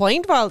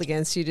complaint filed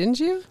against you, didn't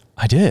you?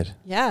 I did.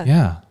 Yeah.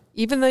 Yeah.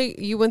 Even though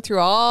you went through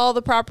all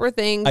the proper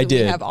things. I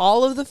did. We have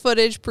all of the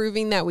footage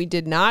proving that we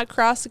did not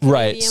cross the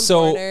Canadian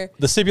border. So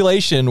the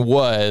stipulation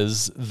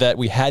was that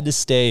we had to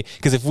stay,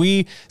 because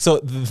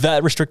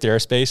that restricted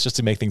airspace, just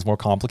to make things more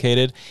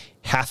complicated,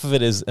 half of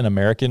it is an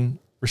American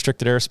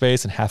restricted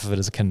airspace and half of it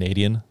is a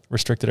Canadian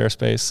restricted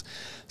airspace.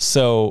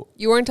 So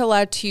you weren't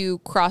allowed to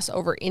cross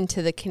over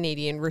into the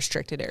Canadian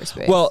restricted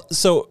airspace. Well,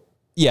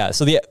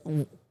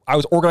 I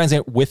was organizing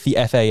it with the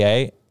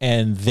FAA,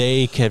 and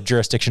they have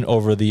jurisdiction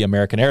over the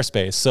American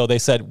airspace. So they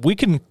said, we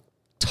can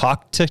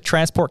talk to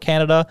Transport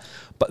Canada,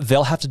 but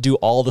they'll have to do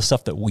all the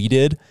stuff that we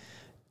did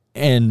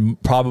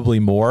and probably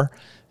more.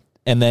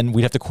 And then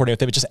we'd have to coordinate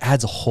with them. It just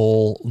adds a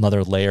whole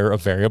another layer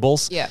of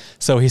variables. Yeah.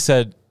 So he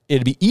said,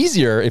 it'd be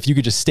easier if you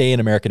could just stay in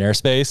American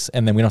airspace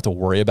and then we don't have to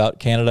worry about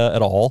Canada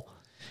at all.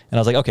 And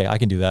I was like, okay, I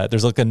can do that.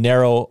 There's like a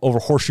narrow, over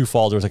Horseshoe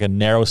Falls, there's like a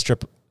narrow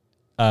strip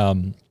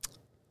on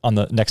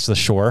the next to the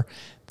shore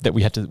that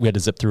we had to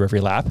zip through every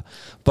lap.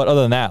 But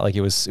other than that, like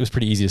it was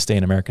pretty easy to stay on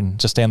the American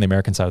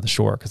side of the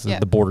shore, because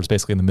the border is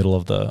basically in the middle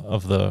of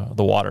the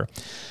water.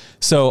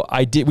 So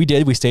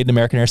we stayed in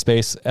American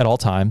airspace at all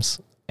times,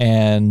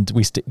 and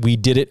we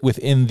did it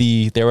within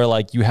they were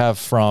like, you have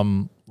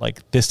from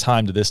like this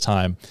time to this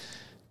time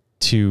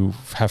to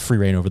have free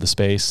reign over the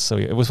space. So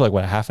it was like,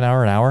 what, a half an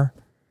hour, an hour?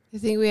 I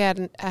think we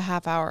had a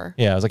half hour.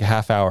 Yeah, it was like a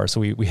half hour.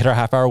 So we hit our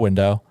half hour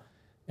window.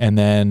 And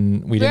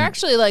then we were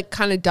actually like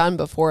kind of done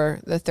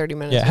before the 30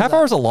 minutes. Yeah, half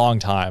hour is a long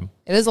time.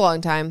 It is a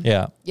long time.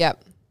 Yeah.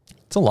 Yep.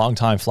 It's a long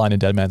time flying in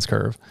Dead Man's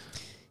Curve.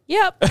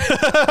 Yep.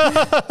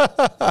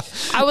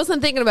 I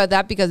wasn't thinking about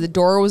that because the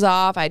door was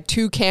off. I had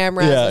 2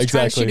 cameras. Yeah, I was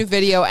trying to shoot a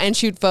video and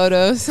shoot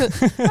photos. I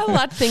had a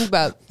lot to think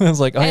about. I was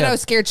like, I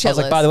was scared shitless. I was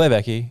like, by the way,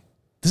 Becky,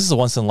 this is a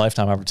once in a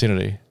lifetime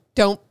opportunity.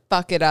 Don't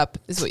fuck it up,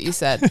 is what you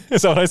said.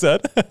 Is that what I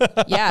said?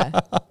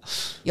 Yeah.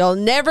 You'll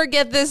never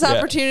get this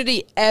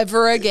opportunity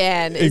ever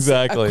again.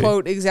 Exactly. A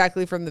quote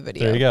exactly from the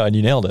video. There you go. And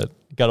you nailed it.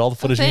 Got all the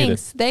footage you needed.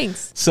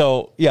 Thanks.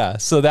 So yeah.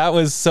 So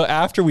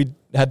after we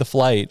had the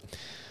flight,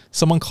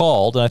 someone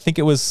called, and I think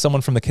it was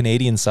someone from the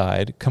Canadian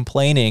side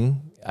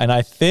complaining. And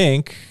I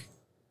think.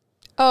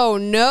 Oh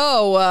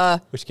no.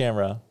 Which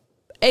camera?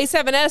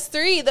 A7S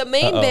III, the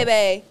main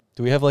baby.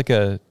 Do we have like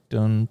a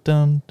dun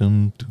dun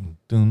dun dun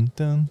dun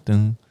dun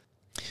dun?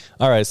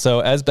 All right, so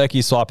as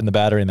Becky's swapping the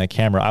battery in that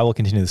camera, I will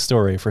continue the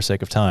story for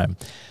sake of time.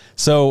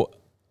 So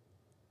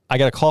I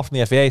got a call from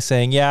the FAA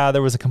saying, yeah,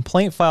 there was a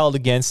complaint filed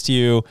against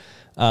you.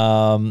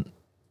 Someone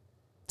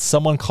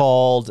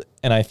called,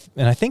 and I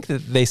think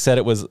that they said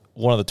it was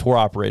one of the tour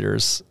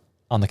operators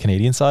on the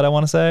Canadian side, I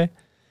want to say.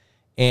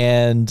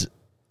 And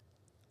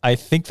I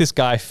think this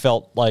guy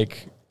felt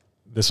like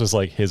this was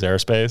like his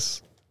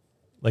airspace.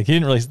 Like they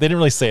didn't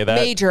really say that.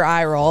 Major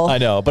eye roll. I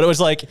know, but it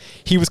was like,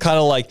 he was kind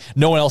of like,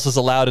 no one else is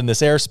allowed in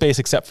this airspace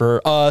except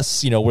for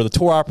us. We're the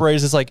tour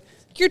operators. It's like,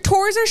 your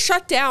tours are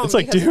shut down. It's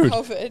like, dude,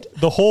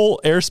 the whole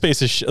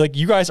airspace is like,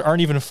 you guys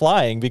aren't even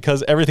flying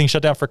because everything's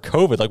shut down for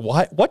COVID. Like,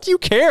 what do you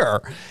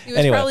care? He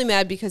was probably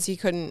mad because he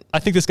couldn't. I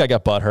think this guy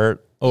got butthurt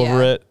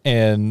over it,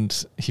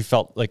 and he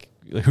felt like,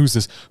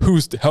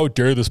 how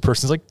dare this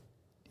person?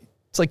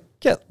 It's like,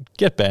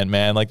 get Ben,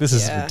 man. Like, this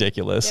is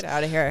ridiculous. Get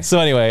out of here.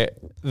 So anyway,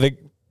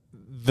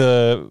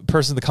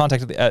 the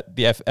contact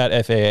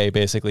at FAA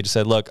basically just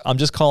said, look, I'm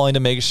just calling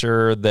to make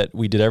sure that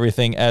we did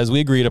everything as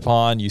we agreed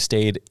upon. You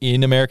stayed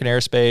in American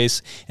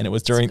airspace, and it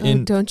was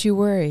during... don't you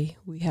worry.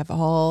 We have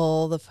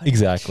all the footage.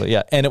 Exactly,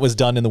 yeah. And it was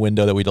done in the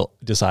window that we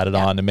decided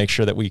on to make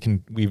sure that we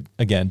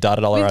again,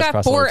 dotted all our I's,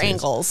 crossed all our T's. We've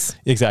got 4 angles.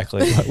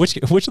 Exactly.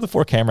 Which of the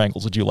 4 camera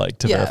angles would you like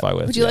to verify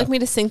with? Would you like me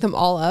to sync them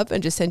all up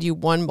and just send you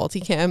one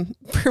multicam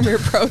Premiere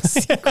Pro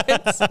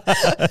sequence?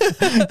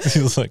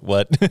 He was like,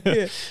 what?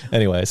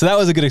 Anyway, so that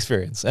was a good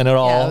experience. And it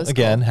all,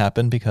 again,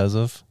 happened because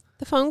of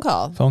the phone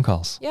call. Phone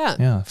calls. Yeah.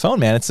 Yeah. Phone,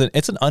 man. It's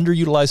an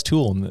underutilized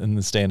tool in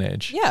this day and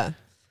age. Yeah.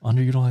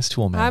 Underutilized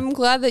tool, man. I'm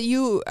glad that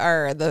you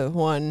are the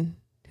one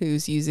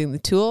who's using the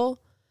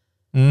tool.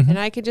 Mm-hmm. And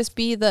I could just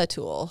be the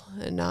tool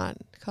and not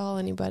call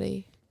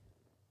anybody.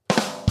 How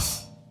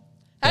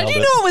did you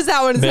know it was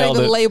that one? It's not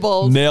even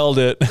labeled. Nailed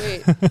it.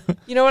 Wait.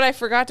 You know what I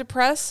forgot to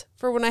press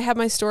for when I had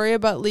my story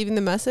about leaving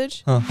the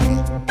message? Huh.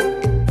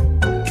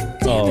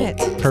 Damn it.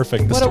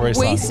 Perfect. The what story a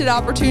wasted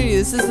opportunity.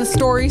 This is the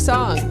story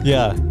song.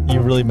 Yeah, you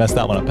really messed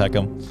that one up,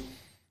 Peckham.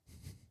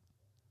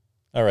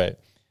 All right.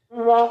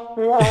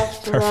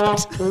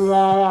 Perfect.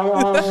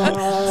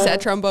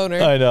 Sad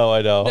tromboner. I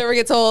know. Never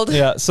gets old.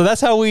 Yeah, so that's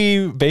how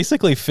we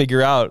basically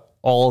figure out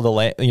all of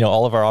the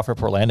all of our off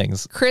airport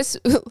landings. Chris,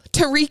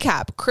 to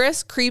recap,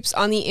 Chris creeps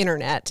on the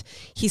internet.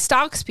 He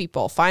stalks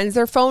people, finds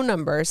their phone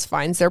numbers,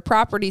 finds their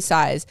property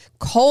size,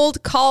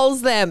 cold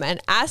calls them, and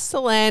asks to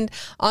land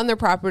on their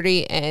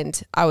property.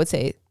 And I would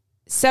say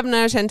 7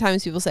 out of 10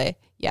 times people say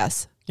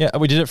yes. Yeah,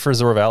 we did it for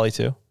Azure Valley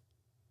too.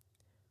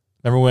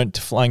 Remember we went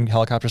to flying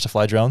helicopters to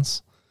fly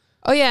drones?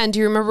 Oh yeah, and do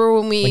you remember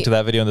when we link to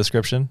that video in the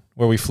description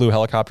where we flew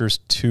helicopters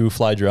to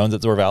fly drones at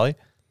Azure Valley?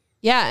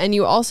 Yeah, and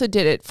you also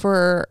did it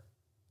for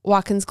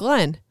Watkins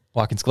Glen.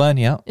 Watkins Glen,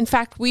 yeah. In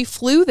fact, we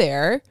flew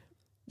there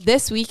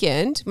this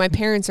weekend. My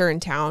parents are in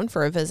town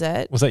for a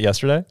visit. Was that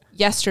yesterday?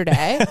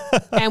 Yesterday.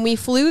 And we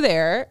flew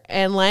there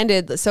and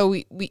landed. So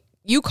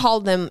you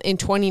called them in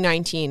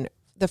 2019,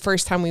 the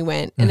first time we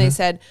went, and they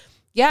said,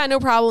 yeah, no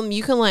problem.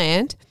 You can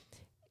land.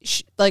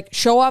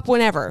 Show up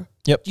whenever.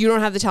 Yep. You don't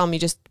have to tell me,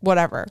 just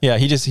whatever. Yeah.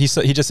 He just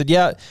said,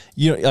 yeah,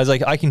 I was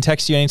like, I can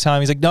text you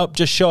anytime. He's like, nope,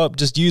 just show up.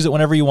 Just use it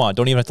whenever you want.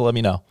 Don't even have to let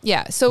me know.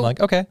 Yeah. So I'm like,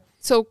 okay.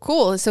 So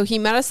cool. So he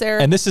met us there.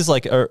 And this is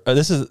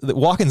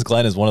Watkins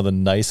Glen is one of the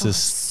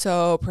nicest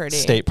so pretty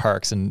state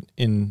parks in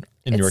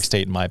New York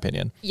State, in my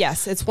opinion.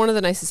 Yes. It's one of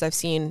the nicest I've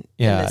seen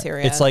in this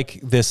area. It's like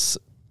this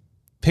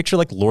picture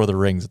like Lord of the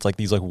Rings. It's like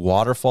these like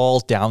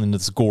waterfalls down into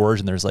this gorge,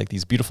 and there's like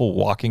these beautiful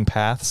walking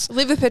paths.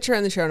 Leave a picture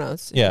in the show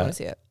notes if you want to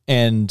see it.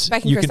 And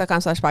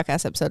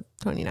BeckyandChris.com/podcast episode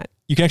 29.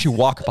 You can actually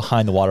walk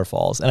behind the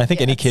waterfalls. And I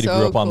think any kid who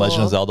grew up on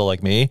Legend of Zelda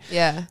like me,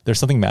 there's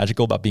something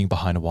magical about being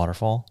behind a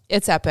waterfall.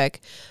 It's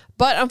epic.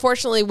 But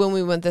unfortunately, when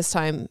we went this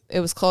time, it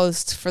was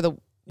closed for the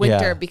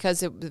winter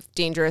because it was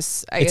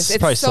dangerous. I guess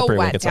it's so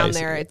wet down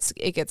there.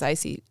 It gets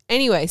icy.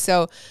 Anyway,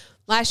 so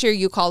last year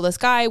you called this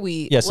guy.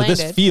 So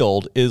this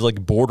field is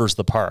like borders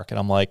the park, and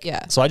I'm like,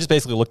 So I just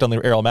basically looked on the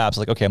aerial maps,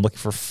 like, okay, I'm looking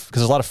for, because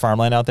there's a lot of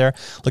farmland out there,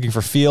 looking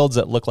for fields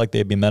that look like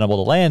they'd be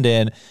amenable to land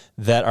in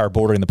that are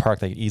bordering the park.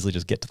 They could easily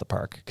just get to the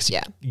park because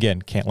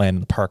again, can't land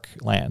in the park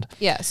land.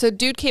 Yeah. So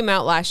dude came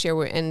out last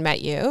year and met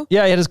you.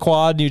 Yeah, he had his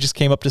quad, and you just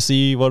came up to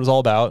see what it was all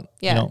about.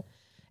 Yeah.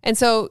 And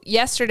so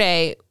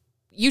yesterday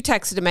you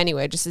texted him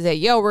anyway, just to say,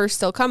 yo, we're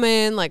still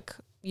coming. Like,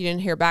 you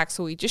didn't hear back,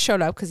 so we just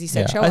showed up because he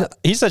said show up.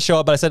 He said show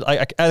up, but I said,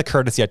 out of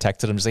courtesy, I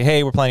texted him to say,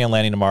 hey, we're planning on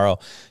landing tomorrow,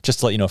 just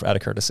to let you know, out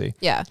of courtesy.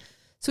 Yeah.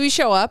 So we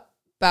show up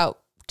about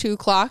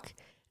 2:00,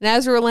 and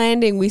as we're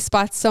landing, we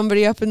spot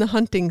somebody up in the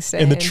hunting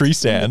stand. In the tree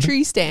stand.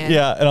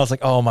 Yeah, and I was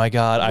like, oh my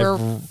God.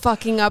 We're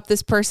fucking up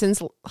this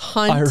person's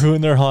hunt. I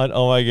ruined their hunt.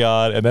 Oh my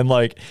God. And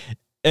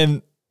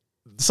then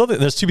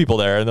there's two people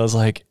there, and I was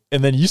like,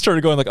 and then you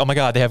started going like, oh my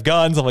God, they have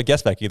guns. I'm like,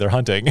 yes, Becky, they're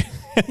hunting.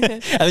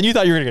 And then you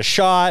thought you were going to get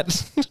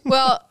shot.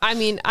 Well, I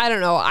mean, I don't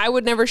know. I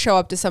would never show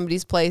up to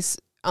somebody's place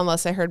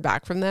unless I heard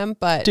back from them.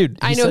 But dude,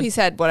 I know he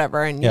said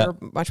whatever, and you're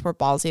much more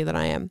ballsy than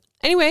I am.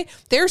 Anyway,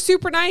 they're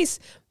super nice.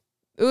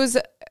 It was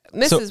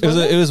Mrs. So it was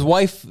his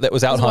wife that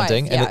was out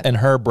hunting, and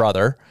her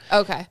brother.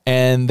 Okay.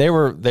 And they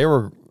were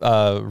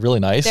really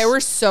nice. They were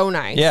so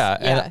nice. Yeah.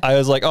 And I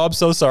was like, oh, I'm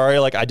so sorry.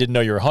 Like, I didn't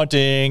know you were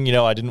hunting.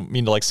 I didn't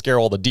mean to like scare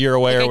all the deer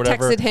away or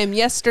whatever. I texted him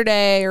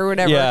yesterday or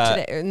whatever,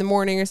 today, in the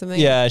morning or something.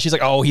 Yeah. She's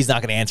like, oh, he's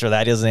not going to answer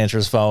that. He doesn't answer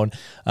his phone.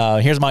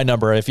 Here's my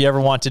number. If you ever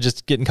want to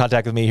just get in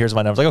contact with me, here's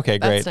my number. I was like, okay,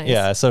 great. Nice.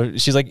 Yeah. So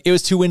she's like, it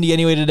was too windy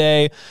anyway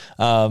today.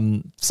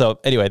 So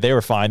anyway, they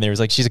were fine. They was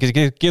like,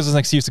 it gives us an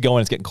excuse to go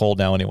in. It's getting cold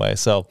now anyway.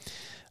 So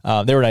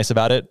they were nice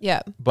about it.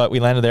 Yeah. But we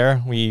landed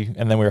there.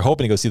 And then we were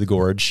hoping to go see the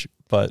gorge.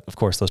 But of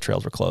course, those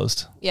trails were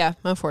closed. Yeah,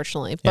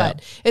 unfortunately.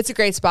 But it's a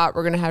great spot.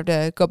 We're going to have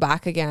to go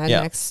back again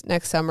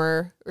next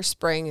summer or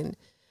spring and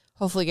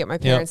hopefully get my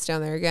parents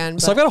down there again.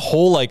 But so I've got a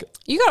whole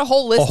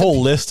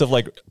list of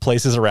like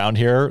places around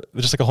here,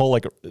 just like a whole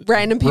like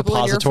random people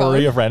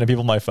repository of random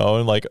people on my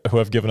phone, like who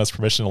have given us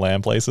permission to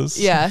land places.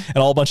 Yeah. And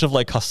all a bunch of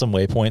like custom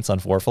waypoints on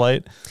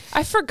ForeFlight.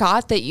 I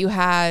forgot that you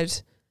had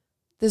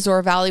the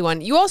Azure Valley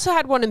one. You also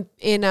had one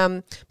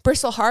in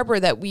Bristol Harbor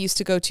that we used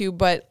to go to,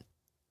 but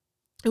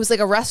it was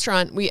like a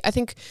restaurant. I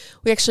think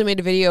we actually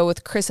made a video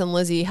with Chris and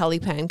Lizzie, Heli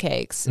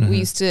Pancakes. Mm-hmm. We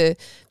used to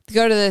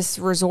go to this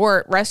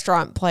resort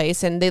restaurant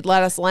place, and they'd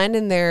let us land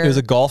in there. It was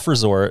a golf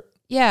resort.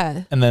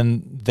 Yeah. And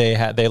then they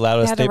allowed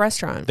us. They had a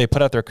restaurant. They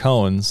put out their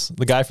cones.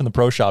 The guy from the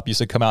pro shop used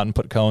to come out and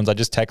put cones. I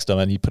just texted him,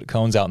 and he put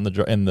cones out in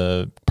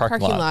the parking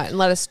lot and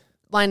let us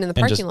land in the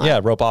parking lot. Yeah,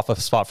 rope off a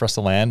spot for us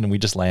to land, and we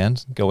just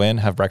land, go in,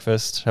 have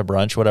breakfast, have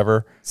brunch,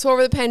 whatever. So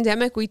over the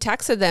pandemic, we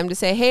texted them to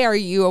say, hey, are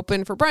you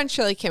open for brunch?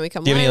 Like, can we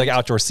come? Do you have any like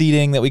outdoor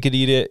seating that we could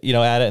eat it,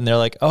 at it? And they're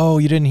like, oh,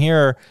 you didn't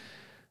hear.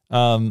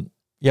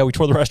 Yeah, we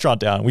tore the restaurant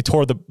down. We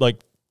tore the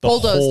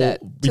bulldozed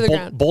it to the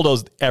ground.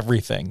 Bulldozed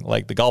everything,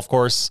 like the golf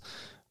course,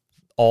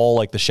 all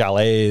like the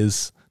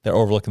chalets. They're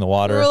overlooking the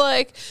water. We were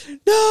like,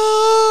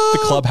 no. The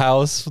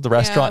clubhouse, the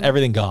restaurant,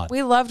 everything gone.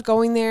 We loved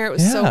going there. It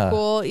was so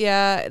cool.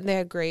 Yeah, and they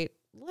had great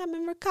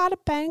lemon ricotta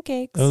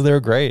pancakes. Oh, they were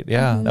great.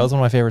 Yeah, that was one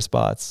of my favorite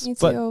spots. Me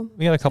but too.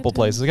 We got a couple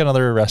places. We got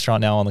another restaurant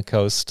now on the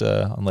coast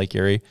on Lake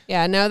Erie.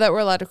 Yeah, now that we're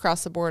allowed to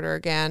cross the border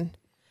again.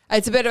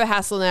 It's a bit of a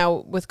hassle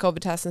now with COVID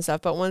tests and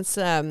stuff, but once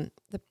that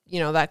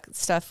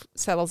stuff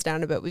settles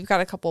down a bit, we've got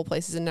a couple of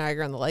places in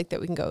Niagara on the Lake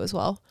that we can go as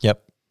well.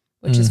 Yep.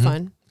 Which is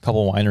fun.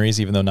 couple wineries,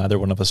 even though neither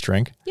one of us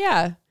drink.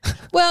 Yeah.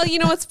 Well, you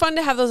know, it's fun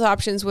to have those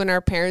options when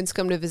our parents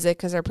come to visit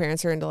because our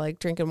parents are into like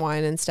drinking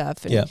wine and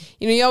stuff. And,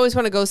 you know, you always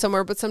want to go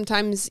somewhere, but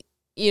sometimes,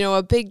 you know,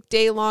 a big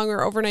day long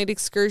or overnight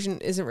excursion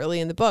isn't really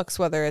in the books,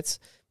 whether it's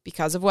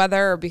because of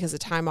weather or because of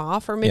time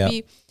off, or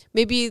maybe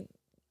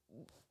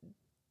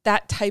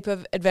that type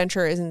of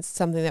adventure isn't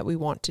something that we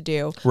want to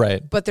do.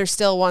 Right. But there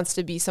still wants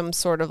to be some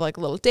sort of like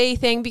little day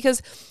thing,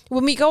 because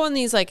when we go on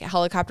these like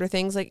helicopter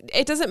things, like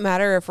it doesn't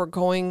matter if we're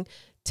going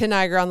to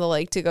Niagara on the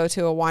Lake to go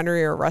to a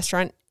winery or a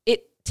restaurant.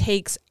 It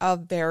takes a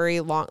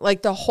very long, like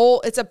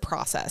it's a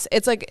process.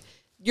 It's like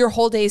your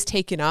whole day is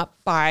taken up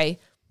by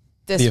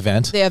the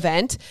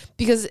event,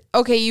 because,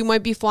 okay, you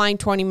might be flying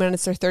 20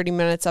 minutes or 30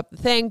 minutes up the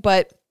thing,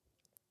 but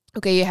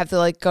okay, you have to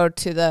like go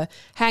to the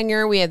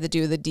hangar. We have to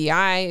do the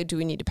DI. Do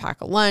we need to pack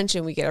a lunch?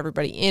 And we get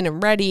everybody in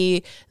and ready.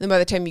 And then by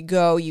the time you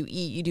go, you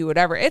eat, you do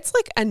whatever. It's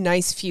like a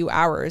nice few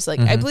hours. Like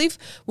I believe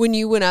when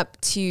you went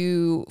up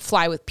to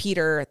fly with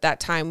Peter at that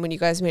time, when you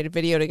guys made a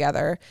video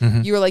together,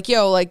 you were like,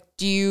 yo, like,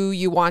 do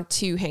you want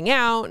to hang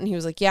out? And he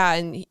was like, yeah.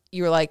 And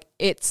you were like,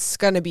 it's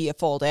going to be a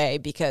full day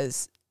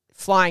because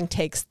flying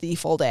takes the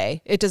full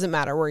day. It doesn't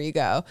matter where you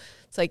go.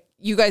 It's like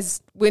you guys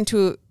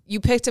you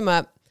picked him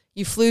up.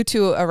 You flew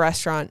to a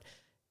restaurant,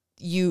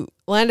 you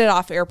landed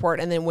off airport,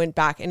 and then went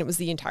back, and it was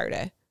the entire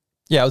day.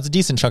 Yeah, it was a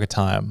decent chunk of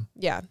time.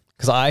 Yeah.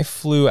 Because I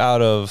flew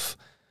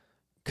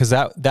because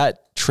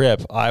that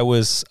trip, I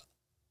was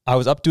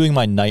up doing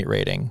my night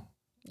rating.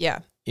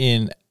 Yeah.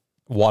 In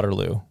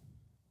Waterloo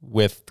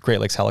with Great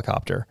Lakes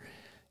Helicopter.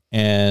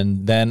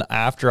 And then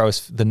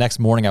the next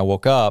morning I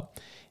woke up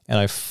and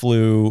I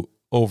flew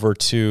over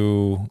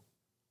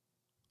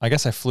I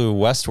flew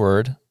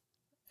westward,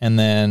 and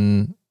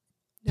then...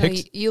 No,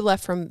 you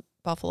left from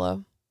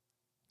Buffalo.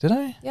 Did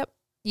I? Yep.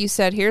 You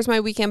said, here's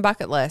my weekend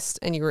bucket list.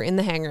 And you were in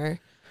the hangar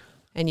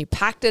and you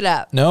packed it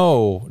up.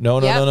 No.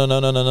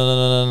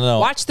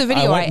 Watch the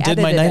video. I did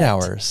my night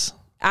hours.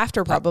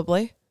 After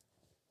probably.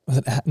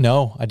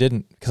 No, I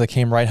didn't, because I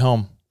came right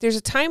home. There's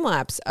a time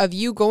lapse of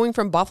you going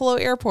from Buffalo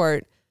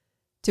Airport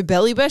to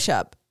Billy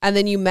Bishop. And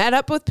then you met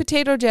up with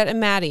Potato Jet and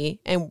Maddie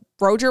and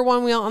rode your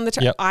one wheel on the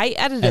truck. Yep. I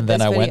edited and then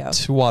this video. I went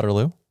to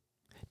Waterloo.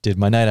 Did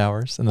my night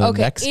hours, and then the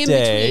next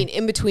day,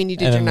 in between, you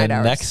did your night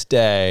hours. Next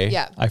day,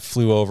 I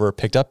flew over,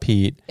 picked up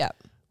Pete. Yeah,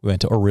 we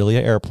went to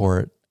Orillia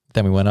Airport.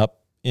 Then we went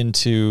up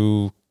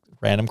into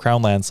random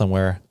Crown Land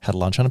somewhere, had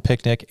lunch on a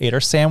picnic, ate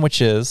our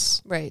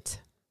sandwiches. Right.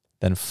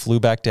 Then flew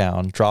back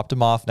down, dropped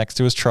him off next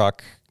to his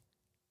truck.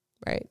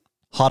 Right.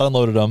 Hot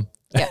unloaded him,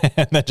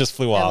 and then just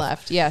flew off. And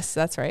left. Yes,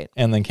 that's right.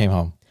 And then came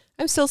home.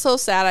 I'm still so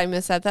sad I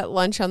missed that. That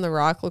lunch on the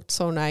Rock looked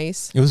so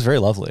nice. It was very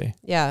lovely.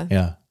 Yeah.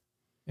 Yeah.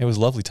 It was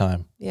a lovely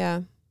time.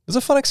 Yeah. It was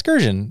a fun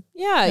excursion.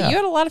 Yeah, you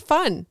had a lot of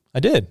fun.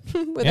 I did.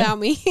 Without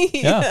me.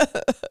 Yeah.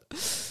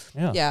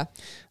 Yeah.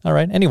 All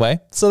right. Anyway,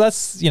 so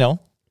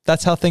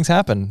that's how things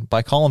happen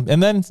by column.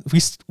 And then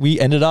we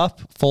ended up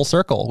full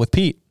circle with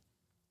Pete.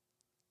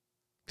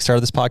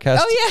 Started this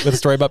podcast with a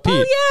story about Pete.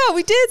 Oh, yeah,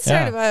 we did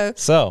start about.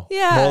 So,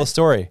 moral of the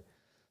story.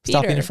 Peter.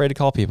 Stop being afraid to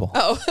call people.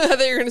 Oh, I thought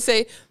you were going to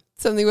say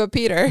something about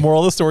Peter.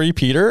 Moral of the story,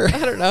 Peter. I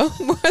don't know.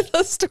 Moral of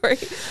the story.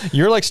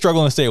 You're like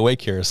struggling to stay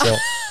awake here. So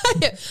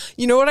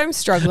you know what I'm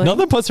struggling?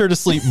 Nothing puts her to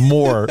sleep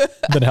more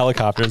than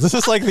helicopters. This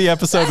is like the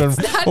episode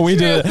when we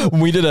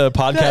did a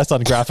podcast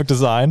on graphic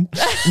design.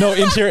 No,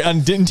 interior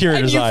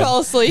design. You fell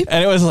asleep.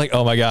 And it was like,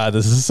 oh my God,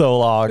 this is so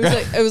long.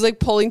 It was like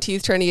pulling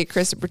teeth trying to get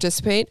Chris to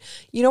participate.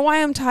 You know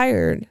why I'm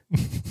tired?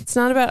 It's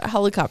not about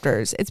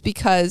helicopters. It's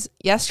because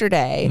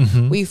yesterday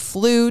we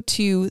flew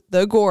to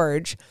the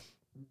gorge.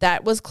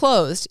 That was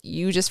closed.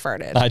 You just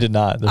farted. I did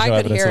not. There's no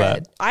evidence of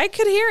that. I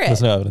could hear it.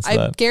 There's no evidence of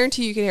that. I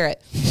guarantee you could hear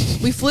it.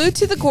 We flew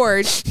to the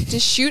gorge to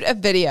shoot a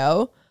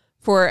video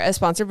for a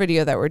sponsored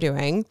video that we're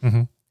doing.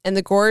 And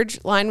the gorge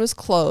line was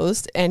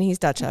closed and he's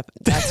Dutch oven.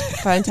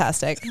 That's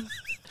fantastic.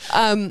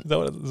 I'm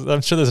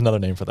sure there's another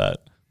name for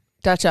that.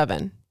 Dutch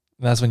oven.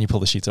 That's when you pull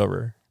the sheets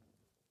over.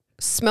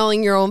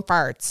 Smelling your own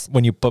farts.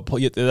 When you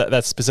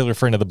that's specifically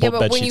referring to the bed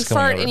sheets. When you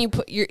fart and you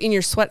put in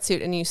your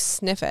sweatsuit and you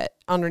sniff it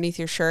underneath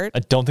your shirt. I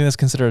don't think that's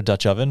considered a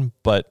Dutch oven,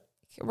 but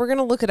we're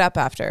gonna look it up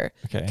after.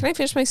 Okay. Can I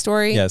finish my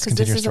story? Yes, because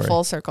this is a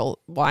full circle.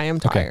 Why I'm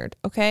tired.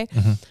 Okay.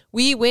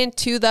 We went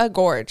to the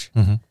gorge.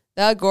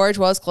 The gorge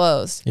was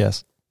closed.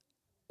 Yes.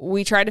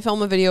 We tried to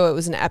film a video. It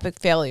was an epic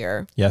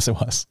failure. Yes, it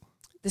was.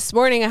 This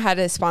morning I had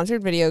a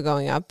sponsored video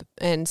going up,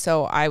 and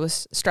so I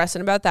was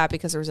stressing about that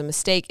because there was a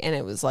mistake and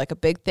it was like a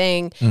big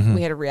thing.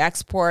 We had to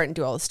re-export and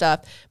do all the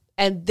stuff.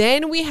 And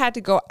then we had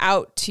to go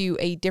out to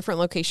a different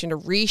location to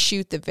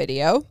reshoot the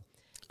video.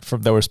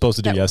 That we were supposed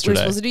to do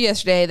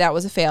yesterday. That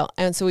was a fail.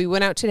 And so we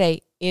went out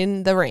today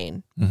in the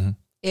rain.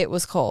 It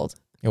was cold.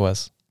 It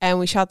was. And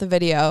we shot the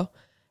video.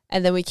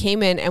 And then we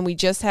came in and we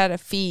just had a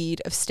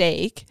feed of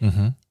steak.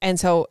 And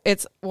so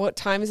what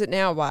time is it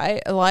now?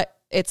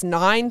 It's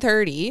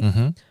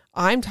 9:30.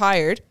 I'm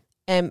tired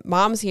and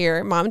mom's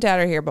here. Mom and dad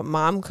are here, but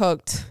mom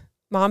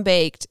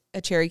baked a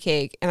cherry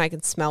cake and I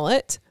can smell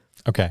it.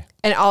 Okay.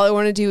 And all I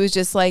want to do is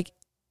just like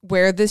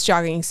wear this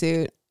jogging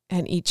suit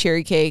and eat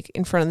cherry cake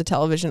in front of the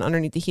television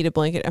underneath the heated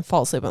blanket and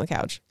fall asleep on the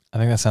couch. I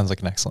think that sounds like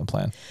an excellent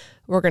plan.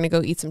 We're going to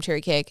go eat some cherry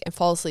cake and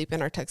fall asleep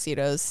in our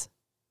tuxedos.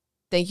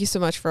 Thank you so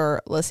much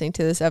for listening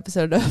to this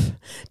episode of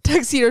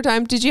Tuxedo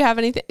Time. Did you have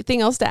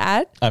anything else to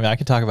add? I mean, I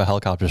could talk about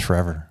helicopters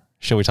forever.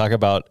 Should we talk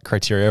about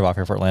criteria of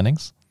off-airport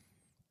landings?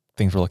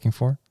 Things we're looking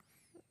for?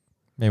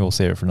 Maybe we'll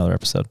save it for another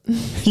episode.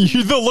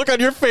 The look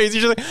on your face,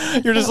 you're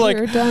just like,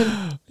 we're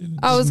done.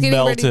 I was getting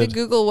ready to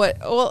Google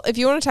well, if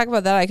you want to talk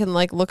about that, I can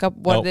like look up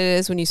what it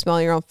is when you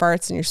smell your own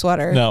farts in your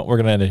sweater. No, we're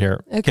going to end it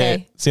here.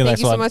 Okay. See you next one. Thank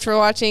you so much for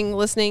watching,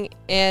 listening,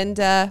 and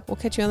we'll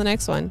catch you on the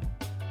next one.